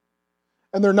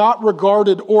 And they're not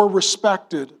regarded or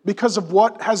respected because of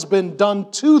what has been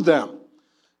done to them.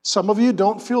 Some of you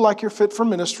don't feel like you're fit for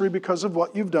ministry because of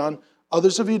what you've done.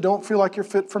 Others of you don't feel like you're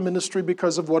fit for ministry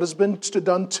because of what has been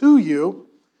done to you.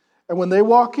 And when they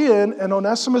walk in and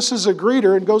Onesimus is a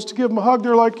greeter and goes to give them a hug,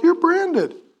 they're like, you're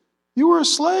branded. You were a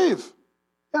slave.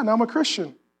 Yeah, now I'm a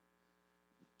Christian.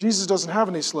 Jesus doesn't have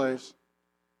any slaves.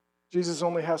 Jesus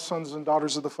only has sons and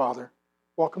daughters of the Father.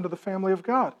 Welcome to the family of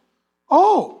God.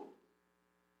 Oh,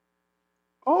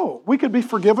 we could be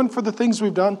forgiven for the things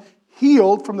we've done,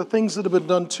 healed from the things that have been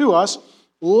done to us,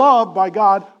 loved by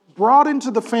God, brought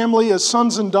into the family as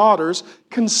sons and daughters,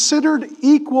 considered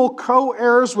equal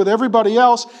co-heirs with everybody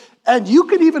else, and you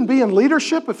could even be in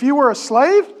leadership if you were a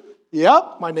slave?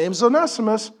 Yep, my name's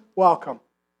Onesimus. Welcome.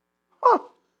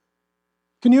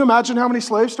 Can you imagine how many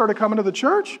slaves started coming to the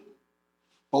church?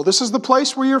 Well, this is the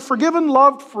place where you're forgiven,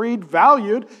 loved, freed,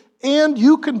 valued, and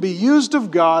you can be used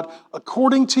of God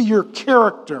according to your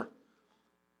character.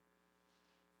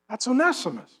 That's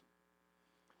Onesimus.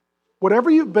 Whatever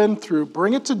you've been through,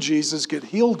 bring it to Jesus, get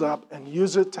healed up, and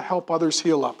use it to help others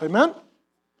heal up. Amen?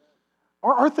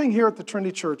 Our thing here at the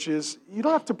Trinity Church is you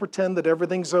don't have to pretend that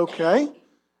everything's okay.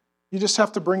 You just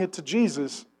have to bring it to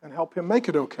Jesus and help Him make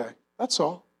it okay. That's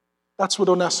all. That's what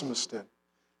Onesimus did.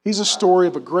 He's a story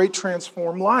of a great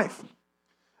transformed life.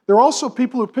 There are also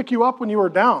people who pick you up when you are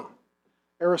down.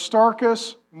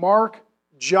 Aristarchus, Mark,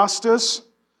 Justus.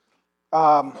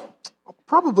 I'll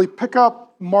probably pick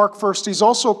up Mark first. He's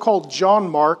also called John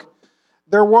Mark.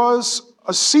 There was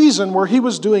a season where he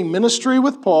was doing ministry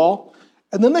with Paul,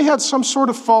 and then they had some sort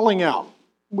of falling out.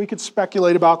 We could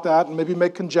speculate about that and maybe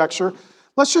make conjecture.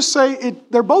 Let's just say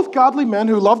they're both godly men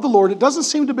who love the Lord. It doesn't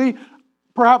seem to be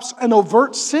perhaps an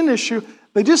overt sin issue.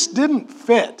 They just didn't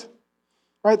fit,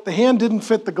 right? The hand didn't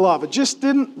fit the glove. It just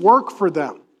didn't work for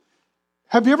them.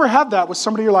 Have you ever had that with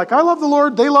somebody you're like, I love the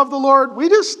Lord, they love the Lord. We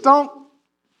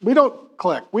don't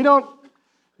click. We don't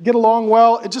get along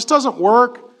well. It just doesn't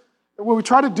work. When we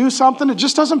try to do something, it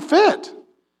just doesn't fit.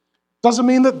 Doesn't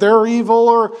mean that they're evil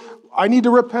or I need to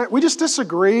repent. We just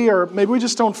disagree or maybe we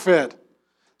just don't fit.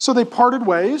 So they parted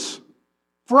ways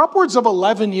for upwards of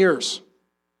 11 years.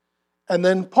 And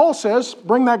then Paul says,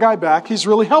 bring that guy back. He's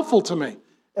really helpful to me.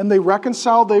 And they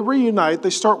reconcile, they reunite, they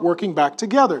start working back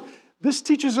together. This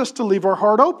teaches us to leave our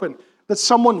heart open, that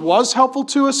someone was helpful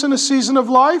to us in a season of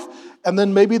life, and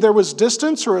then maybe there was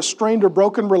distance or a strained or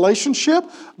broken relationship,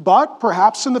 but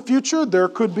perhaps in the future there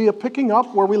could be a picking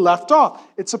up where we left off.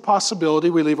 It's a possibility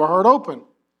we leave our heart open.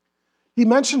 He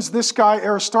mentions this guy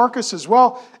Aristarchus as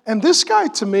well, and this guy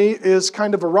to me is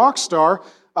kind of a rock star.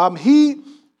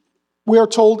 We are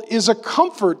told, is a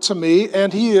comfort to me,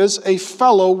 and he is a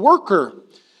fellow worker.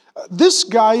 This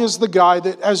guy is the guy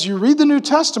that, as you read the New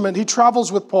Testament, he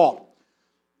travels with Paul.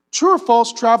 True or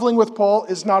false, traveling with Paul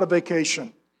is not a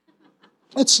vacation.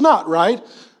 It's not, right?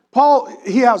 Paul,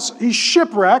 he's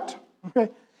shipwrecked,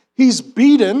 okay? He's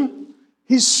beaten,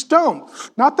 he's stoned.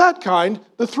 Not that kind,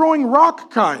 the throwing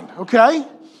rock kind, okay?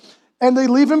 And they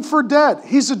leave him for dead.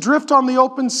 He's adrift on the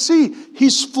open sea.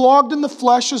 He's flogged and the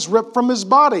flesh is ripped from his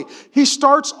body. He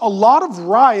starts a lot of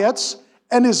riots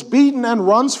and is beaten and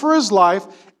runs for his life,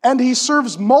 and he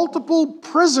serves multiple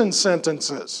prison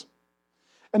sentences.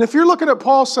 And if you're looking at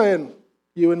Paul saying,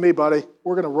 you and me, buddy,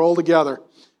 we're going to roll together,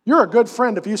 you're a good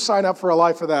friend if you sign up for a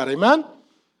life of that, amen?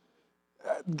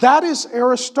 That is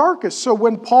Aristarchus. So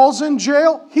when Paul's in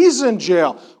jail, he's in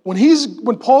jail.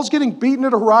 When Paul's getting beaten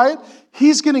at a riot,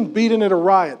 he's getting beaten at a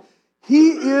riot.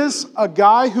 He is a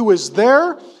guy who is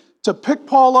there to pick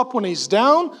Paul up when he's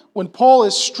down. When Paul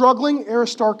is struggling,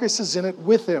 Aristarchus is in it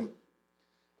with him.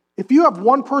 If you have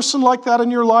one person like that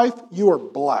in your life, you are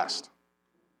blessed.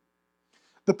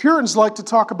 The Puritans like to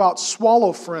talk about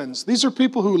swallow friends. These are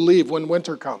people who leave when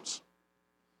winter comes.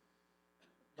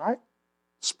 Right?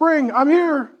 Spring, I'm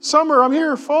here. Summer, I'm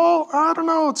here. Fall, I don't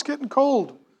know, it's getting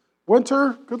cold.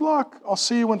 Winter, good luck. I'll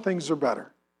see you when things are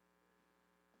better.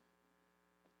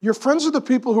 Your friends are the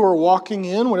people who are walking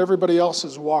in when everybody else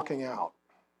is walking out.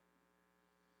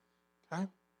 Okay?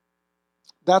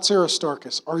 That's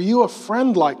Aristarchus. Are you a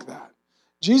friend like that?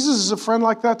 Jesus is a friend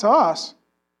like that to us,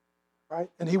 right?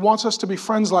 And he wants us to be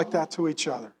friends like that to each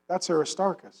other. That's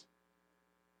Aristarchus.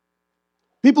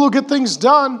 People who get things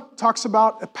done, talks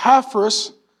about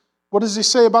Epaphras. What does he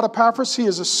say about Epaphras? He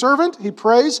is a servant, he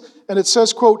prays, and it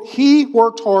says, quote, he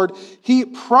worked hard. He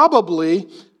probably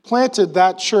planted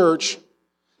that church.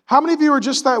 How many of you are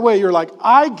just that way? You're like,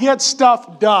 I get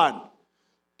stuff done.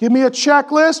 Give me a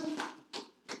checklist.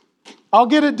 I'll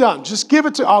get it done. Just give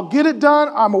it to, I'll get it done.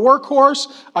 I'm a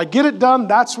workhorse. I get it done.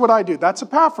 That's what I do. That's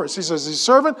Epaphras. He says he's a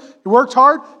servant. He worked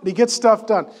hard and he gets stuff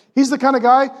done. He's the kind of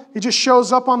guy, he just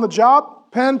shows up on the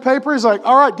job, pen, paper. He's like,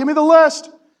 all right, give me the list.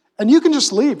 And you can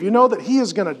just leave. You know that he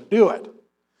is going to do it.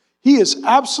 He is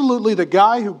absolutely the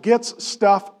guy who gets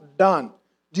stuff done.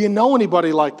 Do you know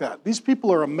anybody like that? These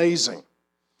people are amazing.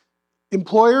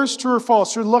 Employers, true or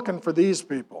false, you're looking for these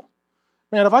people.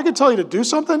 Man, if I could tell you to do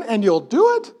something and you'll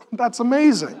do it, that's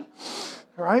amazing.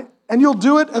 All right? And you'll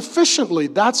do it efficiently.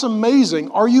 That's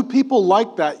amazing. Are you people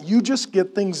like that? You just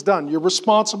get things done. You're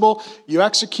responsible. You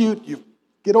execute. You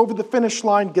get over the finish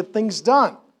line. Get things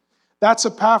done. That's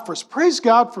Epaphras. Praise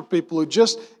God for people who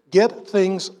just get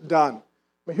things done.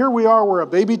 But here we are. We're a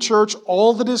baby church.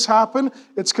 All that has happened,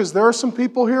 it's because there are some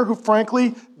people here who,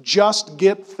 frankly, just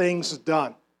get things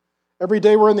done. Every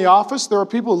day we're in the office, there are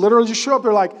people who literally just show up.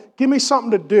 They're like, give me something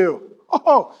to do.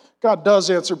 Oh, God does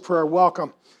answer prayer.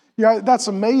 Welcome. Yeah, that's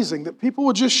amazing that people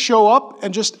would just show up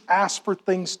and just ask for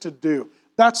things to do.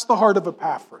 That's the heart of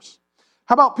Epaphras.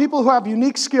 How about people who have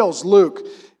unique skills? Luke.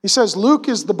 He says Luke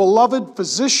is the beloved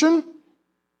physician.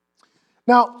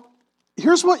 Now,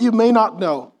 here's what you may not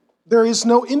know. There is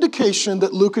no indication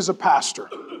that Luke is a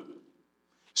pastor.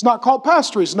 He's not called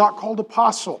pastor. He's not called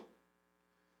apostle.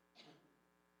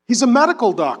 He's a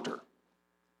medical doctor.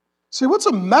 See, what's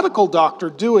a medical doctor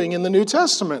doing in the New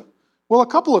Testament? Well, a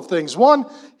couple of things. One,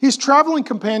 he's traveling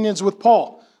companions with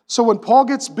Paul. So when Paul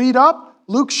gets beat up,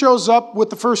 Luke shows up with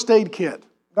the first aid kit.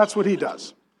 That's what he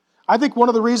does. I think one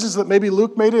of the reasons that maybe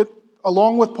Luke made it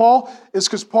along with Paul is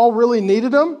because Paul really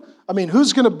needed him. I mean,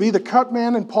 who's going to be the cut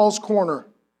man in Paul's corner?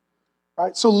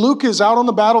 Right? So Luke is out on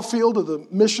the battlefield of the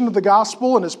mission of the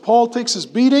gospel, and as Paul takes his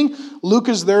beating, Luke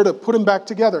is there to put him back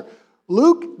together.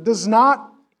 Luke does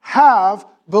not have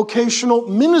vocational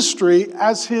ministry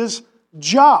as his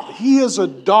job. He is a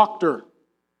doctor.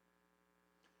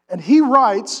 And he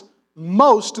writes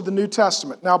most of the New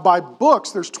Testament. Now, by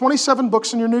books, there's 27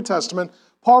 books in your New Testament.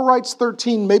 Paul writes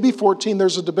 13, maybe 14.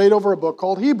 There's a debate over a book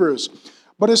called Hebrews.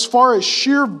 But as far as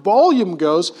sheer volume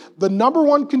goes, the number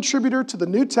one contributor to the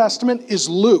New Testament is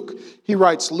Luke. He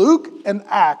writes Luke and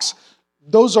Acts.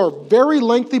 Those are very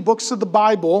lengthy books of the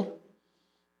Bible.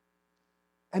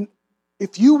 And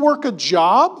if you work a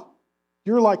job,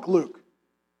 you're like Luke.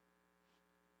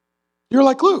 You're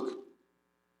like Luke.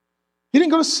 He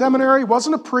didn't go to seminary. He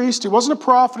wasn't a priest. He wasn't a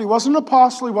prophet. He wasn't an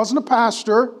apostle. He wasn't a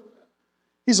pastor.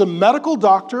 He's a medical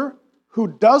doctor who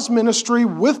does ministry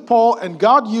with Paul, and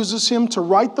God uses him to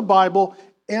write the Bible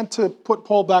and to put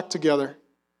Paul back together.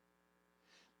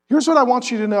 Here's what I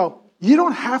want you to know. You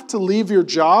don't have to leave your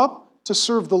job to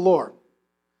serve the Lord.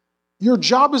 Your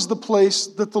job is the place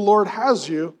that the Lord has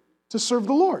you to serve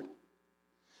the Lord.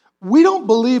 We don't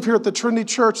believe here at the Trinity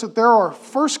Church that there are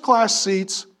first-class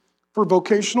seats for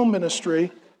vocational ministry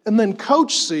and then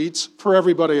coach seats for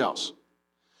everybody else.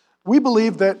 We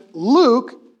believe that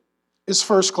Luke is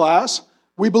first class.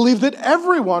 We believe that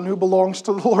everyone who belongs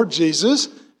to the Lord Jesus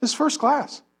is first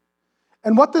class.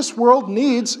 And what this world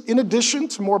needs, in addition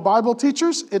to more Bible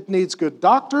teachers, it needs good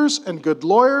doctors and good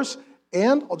lawyers,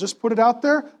 and, I'll just put it out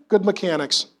there, good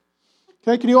mechanics.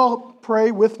 Okay, can you all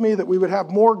pray with me that we would have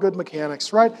more good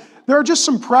mechanics, right? There are just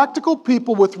some practical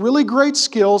people with really great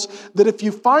skills that if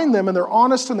you find them and they're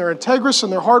honest and they're integrous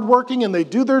and they're hardworking and they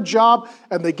do their job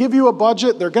and they give you a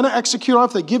budget, they're going to execute on it.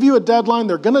 If they give you a deadline,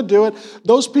 they're going to do it.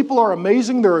 Those people are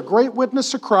amazing. They're a great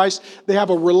witness to Christ. They have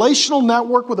a relational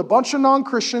network with a bunch of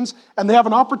non-Christians, and they have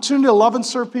an opportunity to love and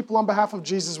serve people on behalf of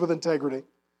Jesus with integrity.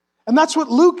 And that's what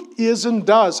Luke is and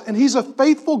does. And he's a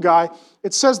faithful guy.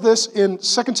 It says this in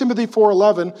 2 Timothy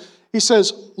 4:11. He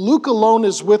says, Luke alone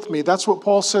is with me. That's what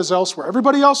Paul says elsewhere.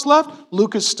 Everybody else left,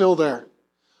 Luke is still there.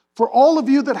 For all of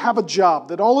you that have a job,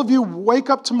 that all of you wake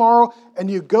up tomorrow and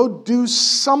you go do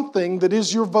something that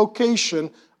is your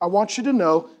vocation, I want you to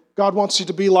know God wants you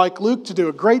to be like Luke, to do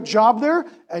a great job there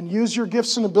and use your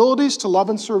gifts and abilities to love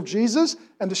and serve Jesus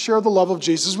and to share the love of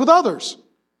Jesus with others.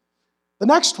 The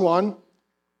next one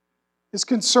is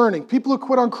concerning people who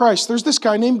quit on Christ. There's this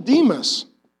guy named Demas.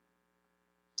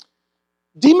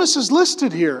 Demas is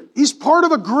listed here. He's part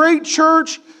of a great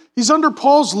church. He's under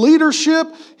Paul's leadership.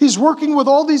 He's working with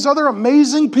all these other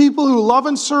amazing people who love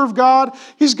and serve God.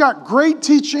 He's got great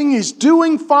teaching. He's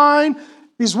doing fine.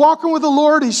 He's walking with the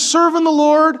Lord. He's serving the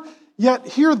Lord. Yet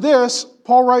hear this,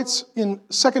 Paul writes in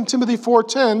 2 Timothy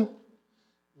 4:10,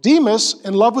 Demas,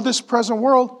 in love with this present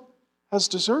world, has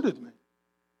deserted me.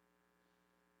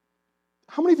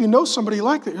 How many of you know somebody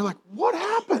like that? You're like, what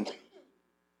happened?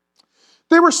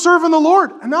 They were serving the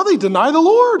Lord, and now they deny the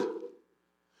Lord.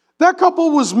 That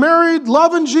couple was married,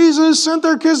 loving Jesus, sent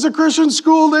their kids to Christian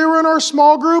school. They were in our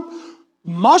small group.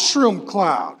 Mushroom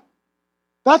cloud.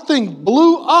 That thing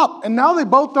blew up, and now they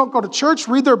both don't go to church,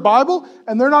 read their Bible,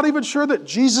 and they're not even sure that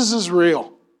Jesus is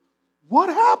real. What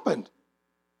happened?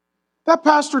 That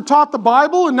pastor taught the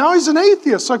Bible, and now he's an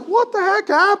atheist. Like, what the heck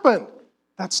happened?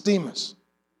 That's Demas.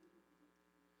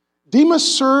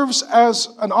 Demas serves as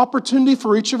an opportunity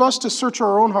for each of us to search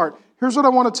our own heart. Here's what I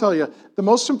want to tell you. The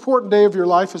most important day of your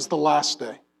life is the last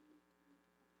day.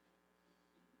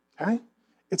 Okay?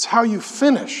 It's how you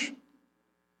finish.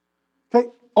 Okay?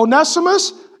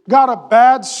 Onesimus got a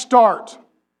bad start,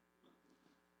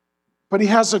 but he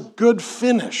has a good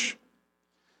finish.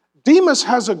 Demas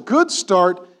has a good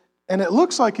start, and it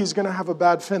looks like he's going to have a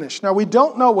bad finish. Now, we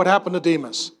don't know what happened to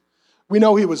Demas. We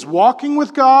know he was walking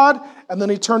with God, and then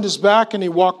he turned his back and he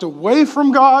walked away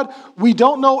from God. We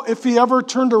don't know if he ever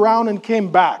turned around and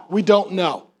came back. We don't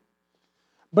know.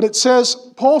 But it says,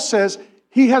 Paul says,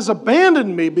 he has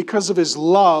abandoned me because of his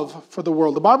love for the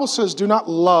world. The Bible says, do not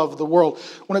love the world.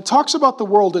 When it talks about the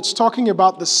world, it's talking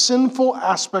about the sinful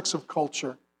aspects of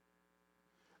culture.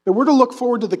 That we're to look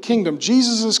forward to the kingdom.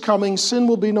 Jesus is coming. Sin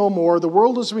will be no more. The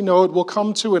world as we know it will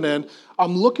come to an end.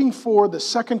 I'm looking for the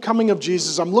second coming of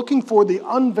Jesus. I'm looking for the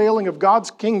unveiling of God's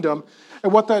kingdom.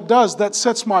 And what that does, that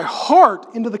sets my heart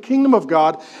into the kingdom of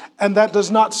God, and that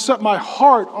does not set my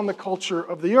heart on the culture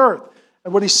of the earth.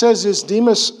 And what he says is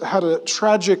Demas had a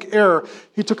tragic error.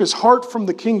 He took his heart from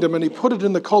the kingdom and he put it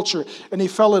in the culture, and he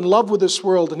fell in love with this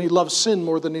world, and he loved sin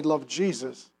more than he loved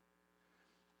Jesus.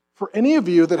 For any of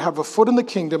you that have a foot in the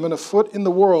kingdom and a foot in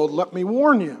the world, let me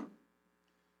warn you.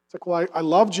 It's like, well, I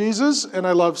love Jesus and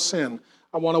I love sin.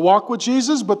 I want to walk with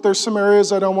Jesus, but there's some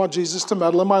areas I don't want Jesus to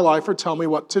meddle in my life or tell me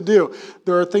what to do.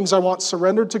 There are things I want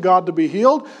surrendered to God to be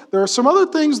healed. There are some other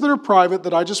things that are private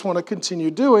that I just want to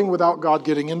continue doing without God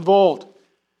getting involved.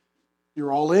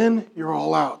 You're all in, you're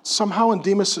all out. Somehow in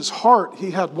Demas's heart,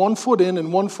 he had 1 foot in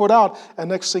and 1 foot out, and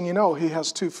next thing you know, he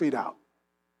has 2 feet out.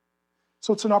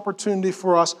 So it's an opportunity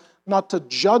for us not to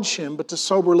judge him, but to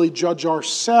soberly judge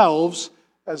ourselves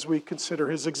as we consider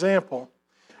his example.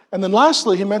 And then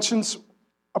lastly, he mentions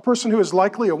a person who is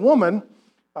likely a woman,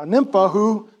 Nympha,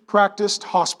 who practiced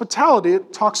hospitality.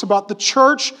 It talks about the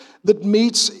church that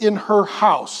meets in her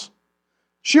house.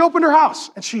 She opened her house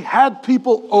and she had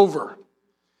people over.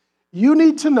 You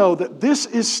need to know that this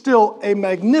is still a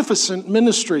magnificent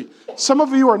ministry. Some of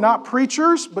you are not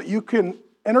preachers, but you can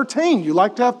entertain. You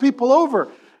like to have people over.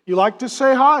 You like to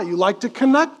say hi. You like to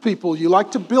connect people. You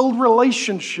like to build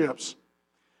relationships.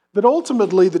 That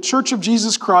ultimately, the Church of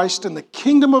Jesus Christ and the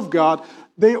kingdom of God,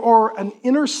 they are an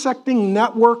intersecting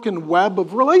network and web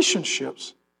of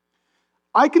relationships.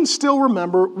 I can still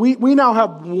remember, we now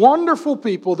have wonderful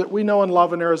people that we know and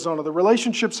love in Arizona. The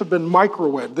relationships have been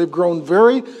microwaved. They've grown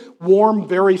very warm,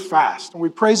 very fast, and we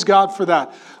praise God for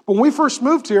that. But when we first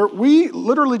moved here, we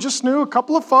literally just knew a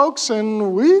couple of folks,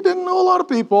 and we didn't know a lot of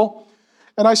people.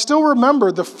 And I still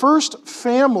remember the first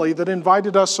family that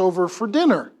invited us over for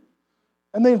dinner.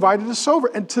 And they invited us over.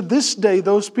 And to this day,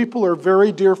 those people are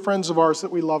very dear friends of ours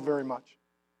that we love very much.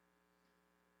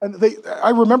 And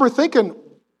I remember thinking,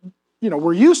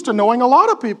 we're used to knowing a lot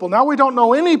of people. Now we don't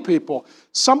know any people.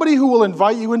 Somebody who will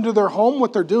invite you into their home,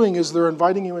 what they're doing is they're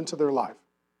inviting you into their life.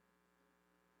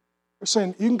 They're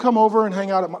saying, you can come over and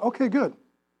hang out at my... Okay, good.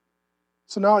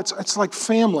 So now it's like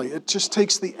family. It just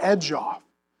takes the edge off.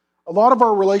 A lot of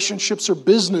our relationships are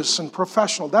business and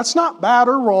professional. That's not bad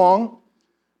or wrong.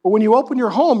 But when you open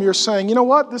your home, you're saying, you know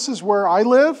what? This is where I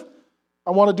live.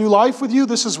 I want to do life with you.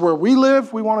 This is where we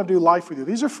live. We want to do life with you.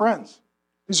 These are friends.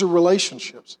 These are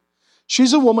relationships.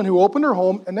 She's a woman who opened her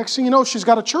home, and next thing you know, she's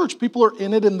got a church. People are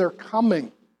in it, and they're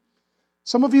coming.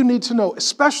 Some of you need to know,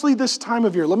 especially this time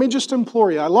of year. Let me just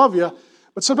implore you. I love you.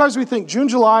 But sometimes we think, June,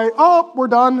 July, we're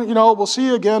done. We'll see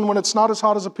you again when it's not as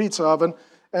hot as a pizza oven,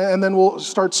 and then we'll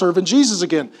start serving Jesus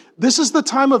again. This is the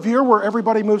time of year where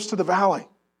everybody moves to the valley.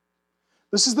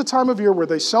 This is the time of year where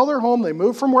they sell their home, they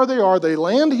move from where they are, they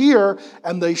land here,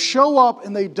 and they show up,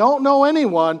 and they don't know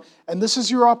anyone, and this is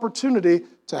your opportunity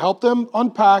to help them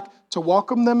unpack, to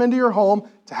welcome them into your home,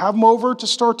 to have them over, to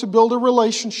start to build a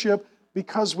relationship,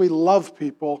 because we love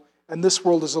people, and this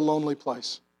world is a lonely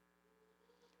place.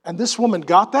 And this woman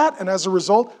got that, and as a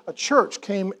result, a church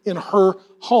came in her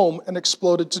home and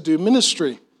exploded to do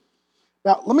ministry.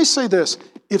 Now, let me say this.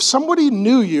 If somebody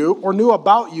knew you or knew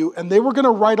about you and they were going to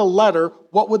write a letter,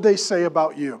 what would they say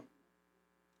about you?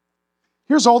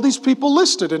 Here's all these people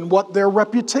listed and what their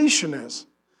reputation is.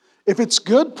 If it's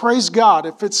good, praise God.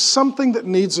 If it's something that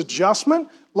needs adjustment,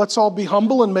 let's all be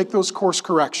humble and make those course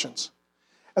corrections.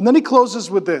 And then he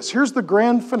closes with this. Here's the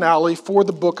grand finale for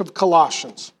the book of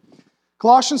Colossians.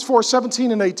 Colossians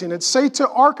 4:17 and 18. And say to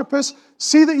Archippus,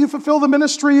 see that you fulfill the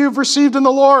ministry you've received in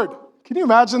the Lord. Can you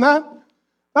imagine that?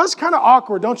 That's kind of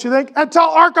awkward, don't you think? And tell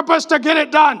Archippus to get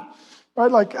it done.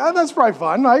 Right? That's probably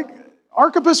fun, right?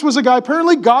 Archippus was a guy,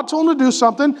 apparently God told him to do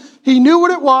something. He knew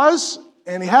what it was,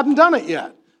 and he hadn't done it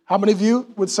yet. How many of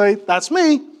you would say, that's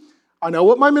me? I know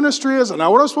what my ministry is. I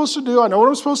know what I'm supposed to do. I know what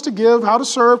I'm supposed to give, how to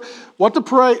serve, what to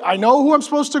pray. I know who I'm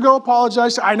supposed to go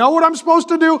apologize to. I know what I'm supposed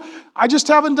to do. I just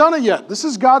haven't done it yet. This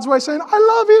is God's way of saying, I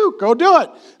love you. Go do it.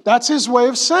 That's his way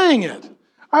of saying it.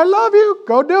 I love you.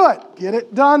 Go do it. Get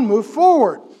it done. Move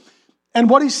forward. And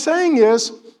what he's saying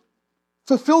is,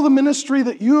 fulfill the ministry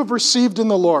that you have received in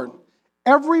the Lord.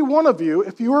 Every one of you,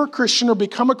 if you are a Christian or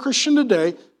become a Christian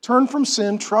today, turn from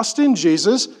sin, trust in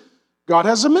Jesus, God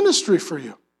has a ministry for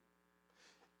you.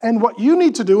 And what you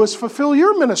need to do is fulfill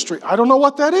your ministry. I don't know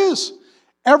what that is.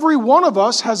 Every one of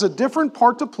us has a different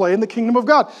part to play in the kingdom of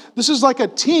God. This is like a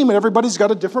team, and everybody's got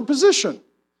a different position.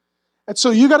 And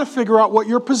so you got to figure out what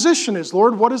your position is.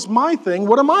 Lord, what is my thing?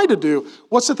 What am I to do?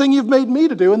 What's the thing you've made me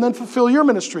to do? And then fulfill your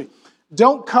ministry.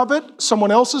 Don't covet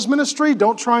someone else's ministry.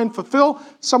 Don't try and fulfill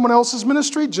someone else's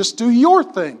ministry. Just do your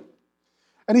thing.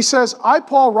 And he says, I,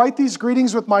 Paul, write these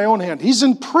greetings with my own hand. He's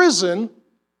in prison,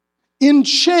 in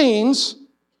chains,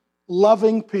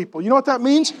 loving people. You know what that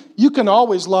means? You can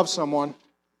always love someone.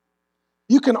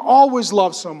 You can always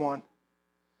love someone.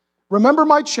 Remember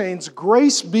my chains,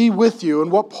 grace be with you.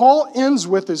 And what Paul ends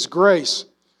with is grace.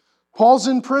 Paul's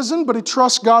in prison, but he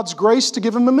trusts God's grace to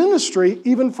give him a ministry,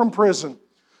 even from prison.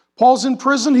 Paul's in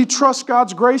prison, he trusts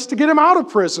God's grace to get him out of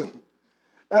prison.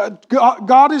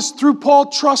 God is, through Paul,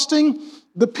 trusting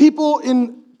the people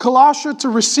in Colossia to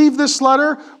receive this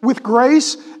letter with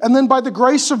grace, and then by the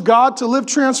grace of God to live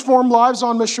transformed lives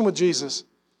on mission with Jesus.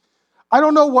 I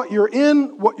don't know what you're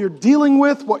in, what you're dealing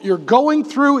with, what you're going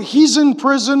through. He's in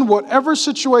prison, whatever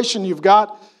situation you've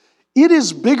got. It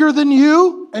is bigger than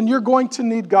you, and you're going to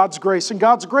need God's grace. And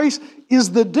God's grace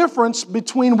is the difference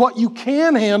between what you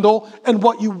can handle and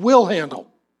what you will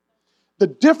handle. The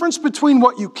difference between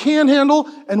what you can handle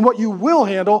and what you will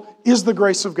handle is the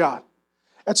grace of God.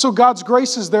 And so God's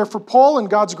grace is there for Paul, and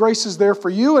God's grace is there for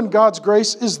you, and God's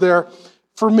grace is there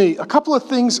for me. A couple of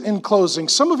things in closing.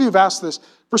 Some of you have asked this.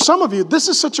 For some of you, this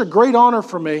is such a great honor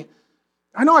for me.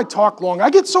 I know I talk long. I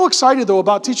get so excited, though,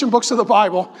 about teaching books of the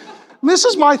Bible. This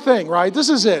is my thing, right? This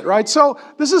is it, right? So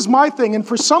this is my thing. And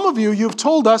for some of you, you've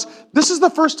told us, this is the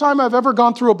first time I've ever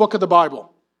gone through a book of the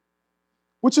Bible,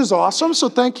 which is awesome. So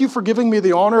thank you for giving me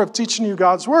the honor of teaching you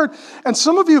God's Word. And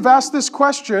some of you have asked this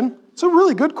question. It's a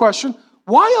really good question.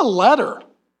 Why a letter?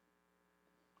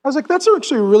 I was like, that's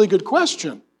actually a really good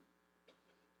question.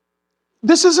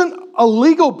 This isn't a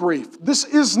legal brief. This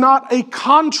is not a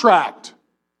contract.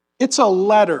 It's a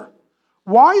letter.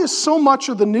 Why is so much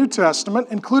of the New Testament,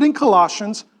 including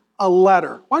Colossians, a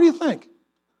letter? Why do you think?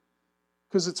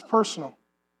 Because it's personal.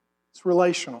 It's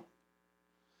relational.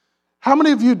 How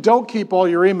many of you don't keep all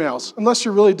your emails? Unless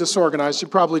you're really disorganized, you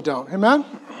probably don't. Amen?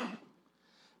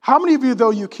 How many of you, though,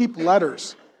 you keep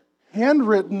letters?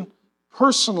 Handwritten,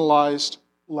 personalized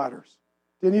letters.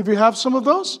 Do any of you have some of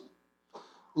those?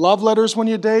 Love letters when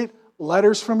you date,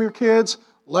 letters from your kids,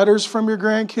 letters from your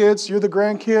grandkids. You're the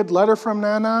grandkid, letter from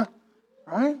Nana,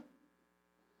 right?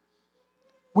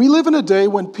 We live in a day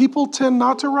when people tend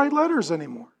not to write letters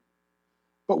anymore.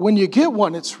 But when you get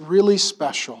one, it's really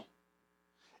special.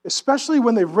 Especially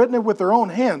when they've written it with their own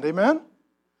hand, amen?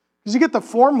 Because you get the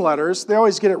form letters, they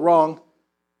always get it wrong.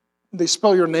 They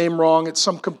spell your name wrong, it's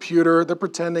some computer, they're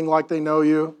pretending like they know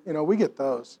you. You know, we get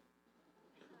those.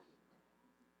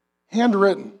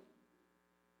 Handwritten.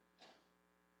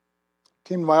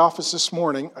 Came to my office this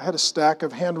morning. I had a stack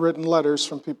of handwritten letters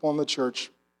from people in the church.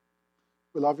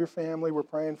 We love your family. We're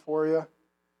praying for you.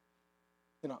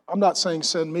 You know, I'm not saying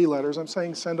send me letters. I'm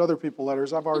saying send other people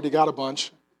letters. I've already got a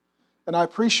bunch. And I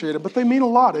appreciate it. But they mean a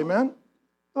lot, amen?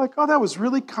 They're like, oh, that was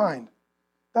really kind.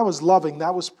 That was loving.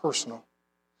 That was personal.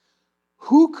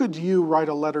 Who could you write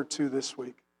a letter to this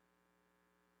week?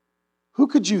 Who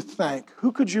could you thank?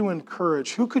 Who could you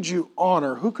encourage? Who could you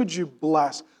honor? Who could you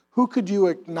bless? Who could you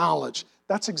acknowledge?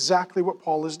 That's exactly what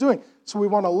Paul is doing. So we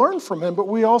want to learn from him, but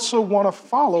we also want to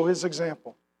follow his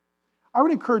example. I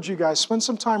would encourage you guys, spend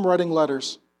some time writing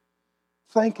letters,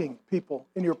 thanking people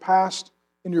in your past,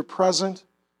 in your present,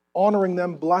 honoring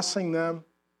them, blessing them,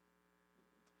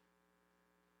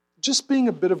 just being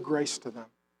a bit of grace to them.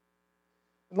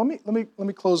 And let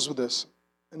me close with this.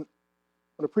 And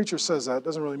when a preacher says that, it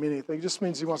doesn't really mean anything. It just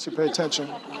means he wants you to pay attention.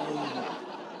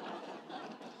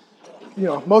 You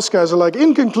know, most guys are like,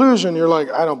 in conclusion, you're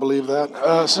like, I don't believe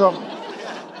that.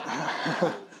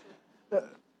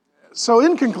 So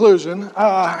in conclusion,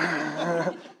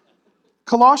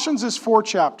 Colossians is 4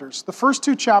 chapters. The first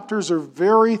 2 chapters are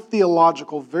very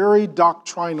theological, very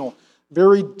doctrinal,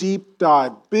 very deep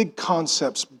dive, big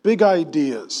concepts, big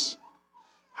ideas.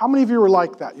 How many of you are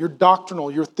like that? You're doctrinal,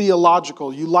 you're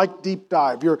theological, you like deep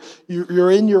dive, you're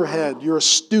in your head, you're a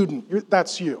student.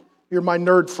 That's you. You're my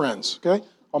nerd friends, okay?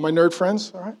 All my nerd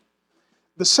friends, all right?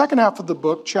 The second half of the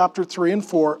book, chapter 3 and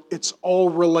 4, it's all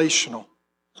relational.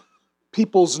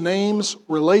 People's names,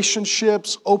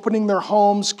 relationships, opening their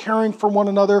homes, caring for one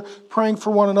another, praying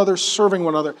for one another, serving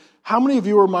one another. How many of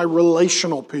you are my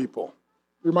relational people?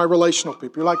 You're my relational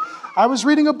people. You're like, I was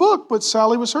reading a book, but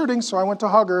Sally was hurting, so I went to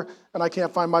hug her, and I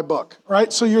can't find my book,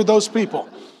 right? So you're those people.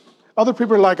 Other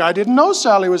people are like, I didn't know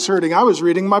Sally was hurting. I was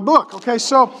reading my book. Okay,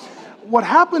 so what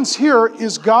happens here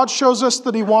is God shows us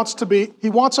that He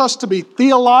wants us to be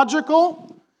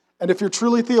theological, and if you're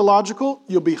truly theological,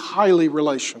 you'll be highly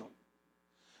relational.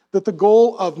 That the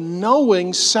goal of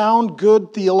knowing sound,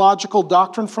 good theological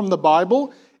doctrine from the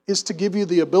Bible is to give you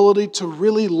the ability to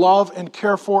really love and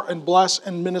care for and bless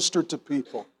and minister to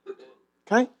people.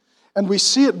 Okay? And we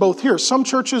see it both here. Some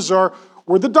churches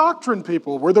we're the doctrine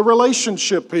people, we're the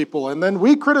relationship people, and then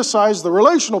we criticize the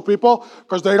relational people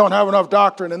because they don't have enough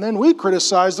doctrine, and then we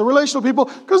criticize the relational people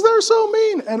because they're so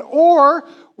mean. Or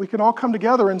we can all come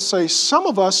together and say, some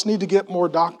of us need to get more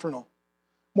doctrinal,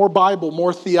 more Bible,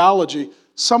 more theology,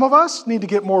 Some of us need to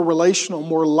get more relational,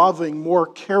 more loving, more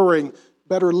caring,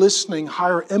 better listening,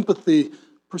 higher empathy,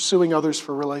 pursuing others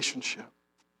for relationship.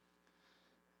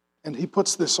 And he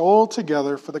puts this all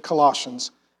together for the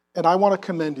Colossians. And I want to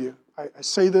commend you. I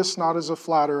say this not as a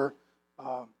flatterer,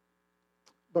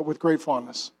 but with great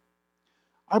fondness.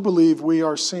 I believe we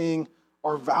are seeing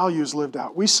our values lived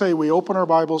out. We say we open our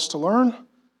Bibles to learn,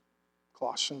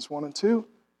 Colossians 1 and 2.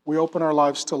 We open our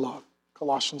lives to love,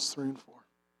 Colossians 3 and 4.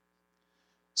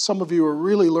 Some of you are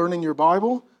really learning your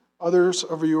Bible. Others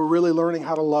of you are really learning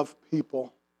how to love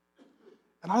people.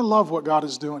 And I love what God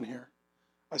is doing here.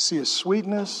 I see a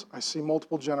sweetness. I see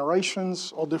multiple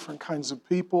generations, all different kinds of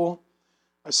people.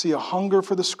 I see a hunger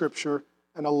for the Scripture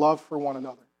and a love for one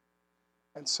another.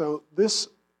 And so this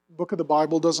book of the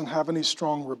Bible doesn't have any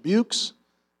strong rebukes.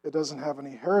 It doesn't have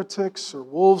any heretics or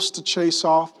wolves to chase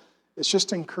off. It's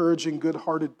just encouraging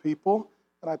good-hearted people.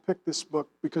 And I picked this book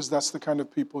because that's the kind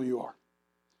of people you are.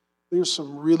 There's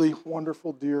some really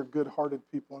wonderful, dear, good-hearted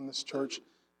people in this church.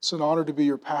 It's an honor to be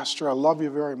your pastor. I love you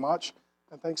very much.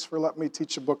 And thanks for letting me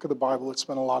teach a book of the Bible. It's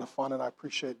been a lot of fun, and I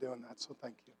appreciate doing that. So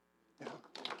thank you. Yeah.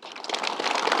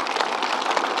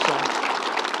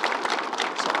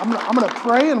 So I'm going to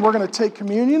pray, and we're going to take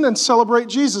communion and celebrate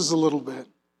Jesus a little bit.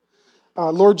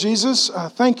 Lord Jesus,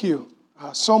 thank you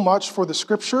so much for the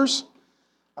Scriptures.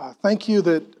 Thank you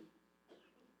that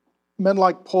men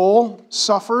like Paul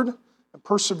suffered and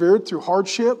persevered through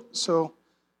hardship so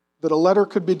that a letter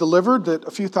could be delivered that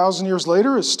a few thousand years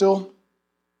later is still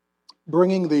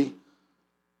bringing the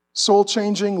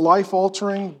soul-changing,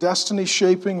 life-altering,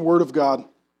 destiny-shaping Word of God.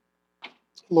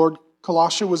 Lord,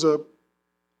 Colossia was a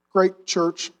great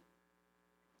church.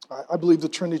 I believe the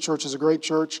Trinity Church is a great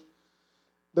church.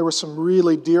 There were some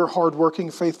really dear,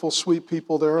 hardworking, faithful, sweet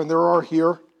people there, and there are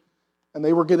here. And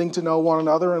they were getting to know one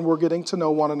another, and we're getting to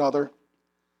know one another.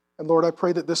 And Lord, I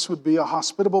pray that this would be a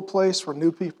hospitable place where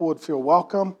new people would feel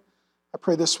welcome. I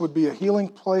pray this would be a healing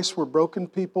place where broken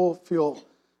people feel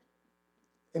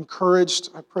encouraged.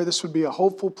 I pray this would be a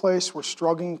hopeful place where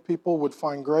struggling people would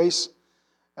find grace.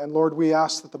 And Lord, we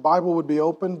ask that the Bible would be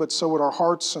open, but so would our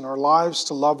hearts and our lives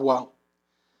to love well.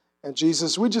 And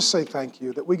Jesus, we just say thank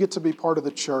you that we get to be part of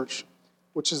the church,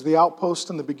 which is the outpost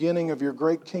and the beginning of your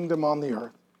great kingdom on the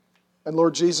earth. And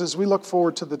Lord Jesus, we look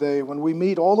forward to the day when we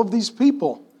meet all of these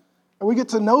people and we get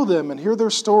to know them and hear their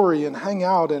story and hang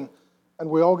out and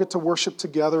we all get to worship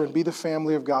together and be the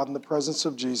family of God in the presence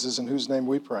of Jesus, in whose name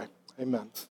we pray. Amen.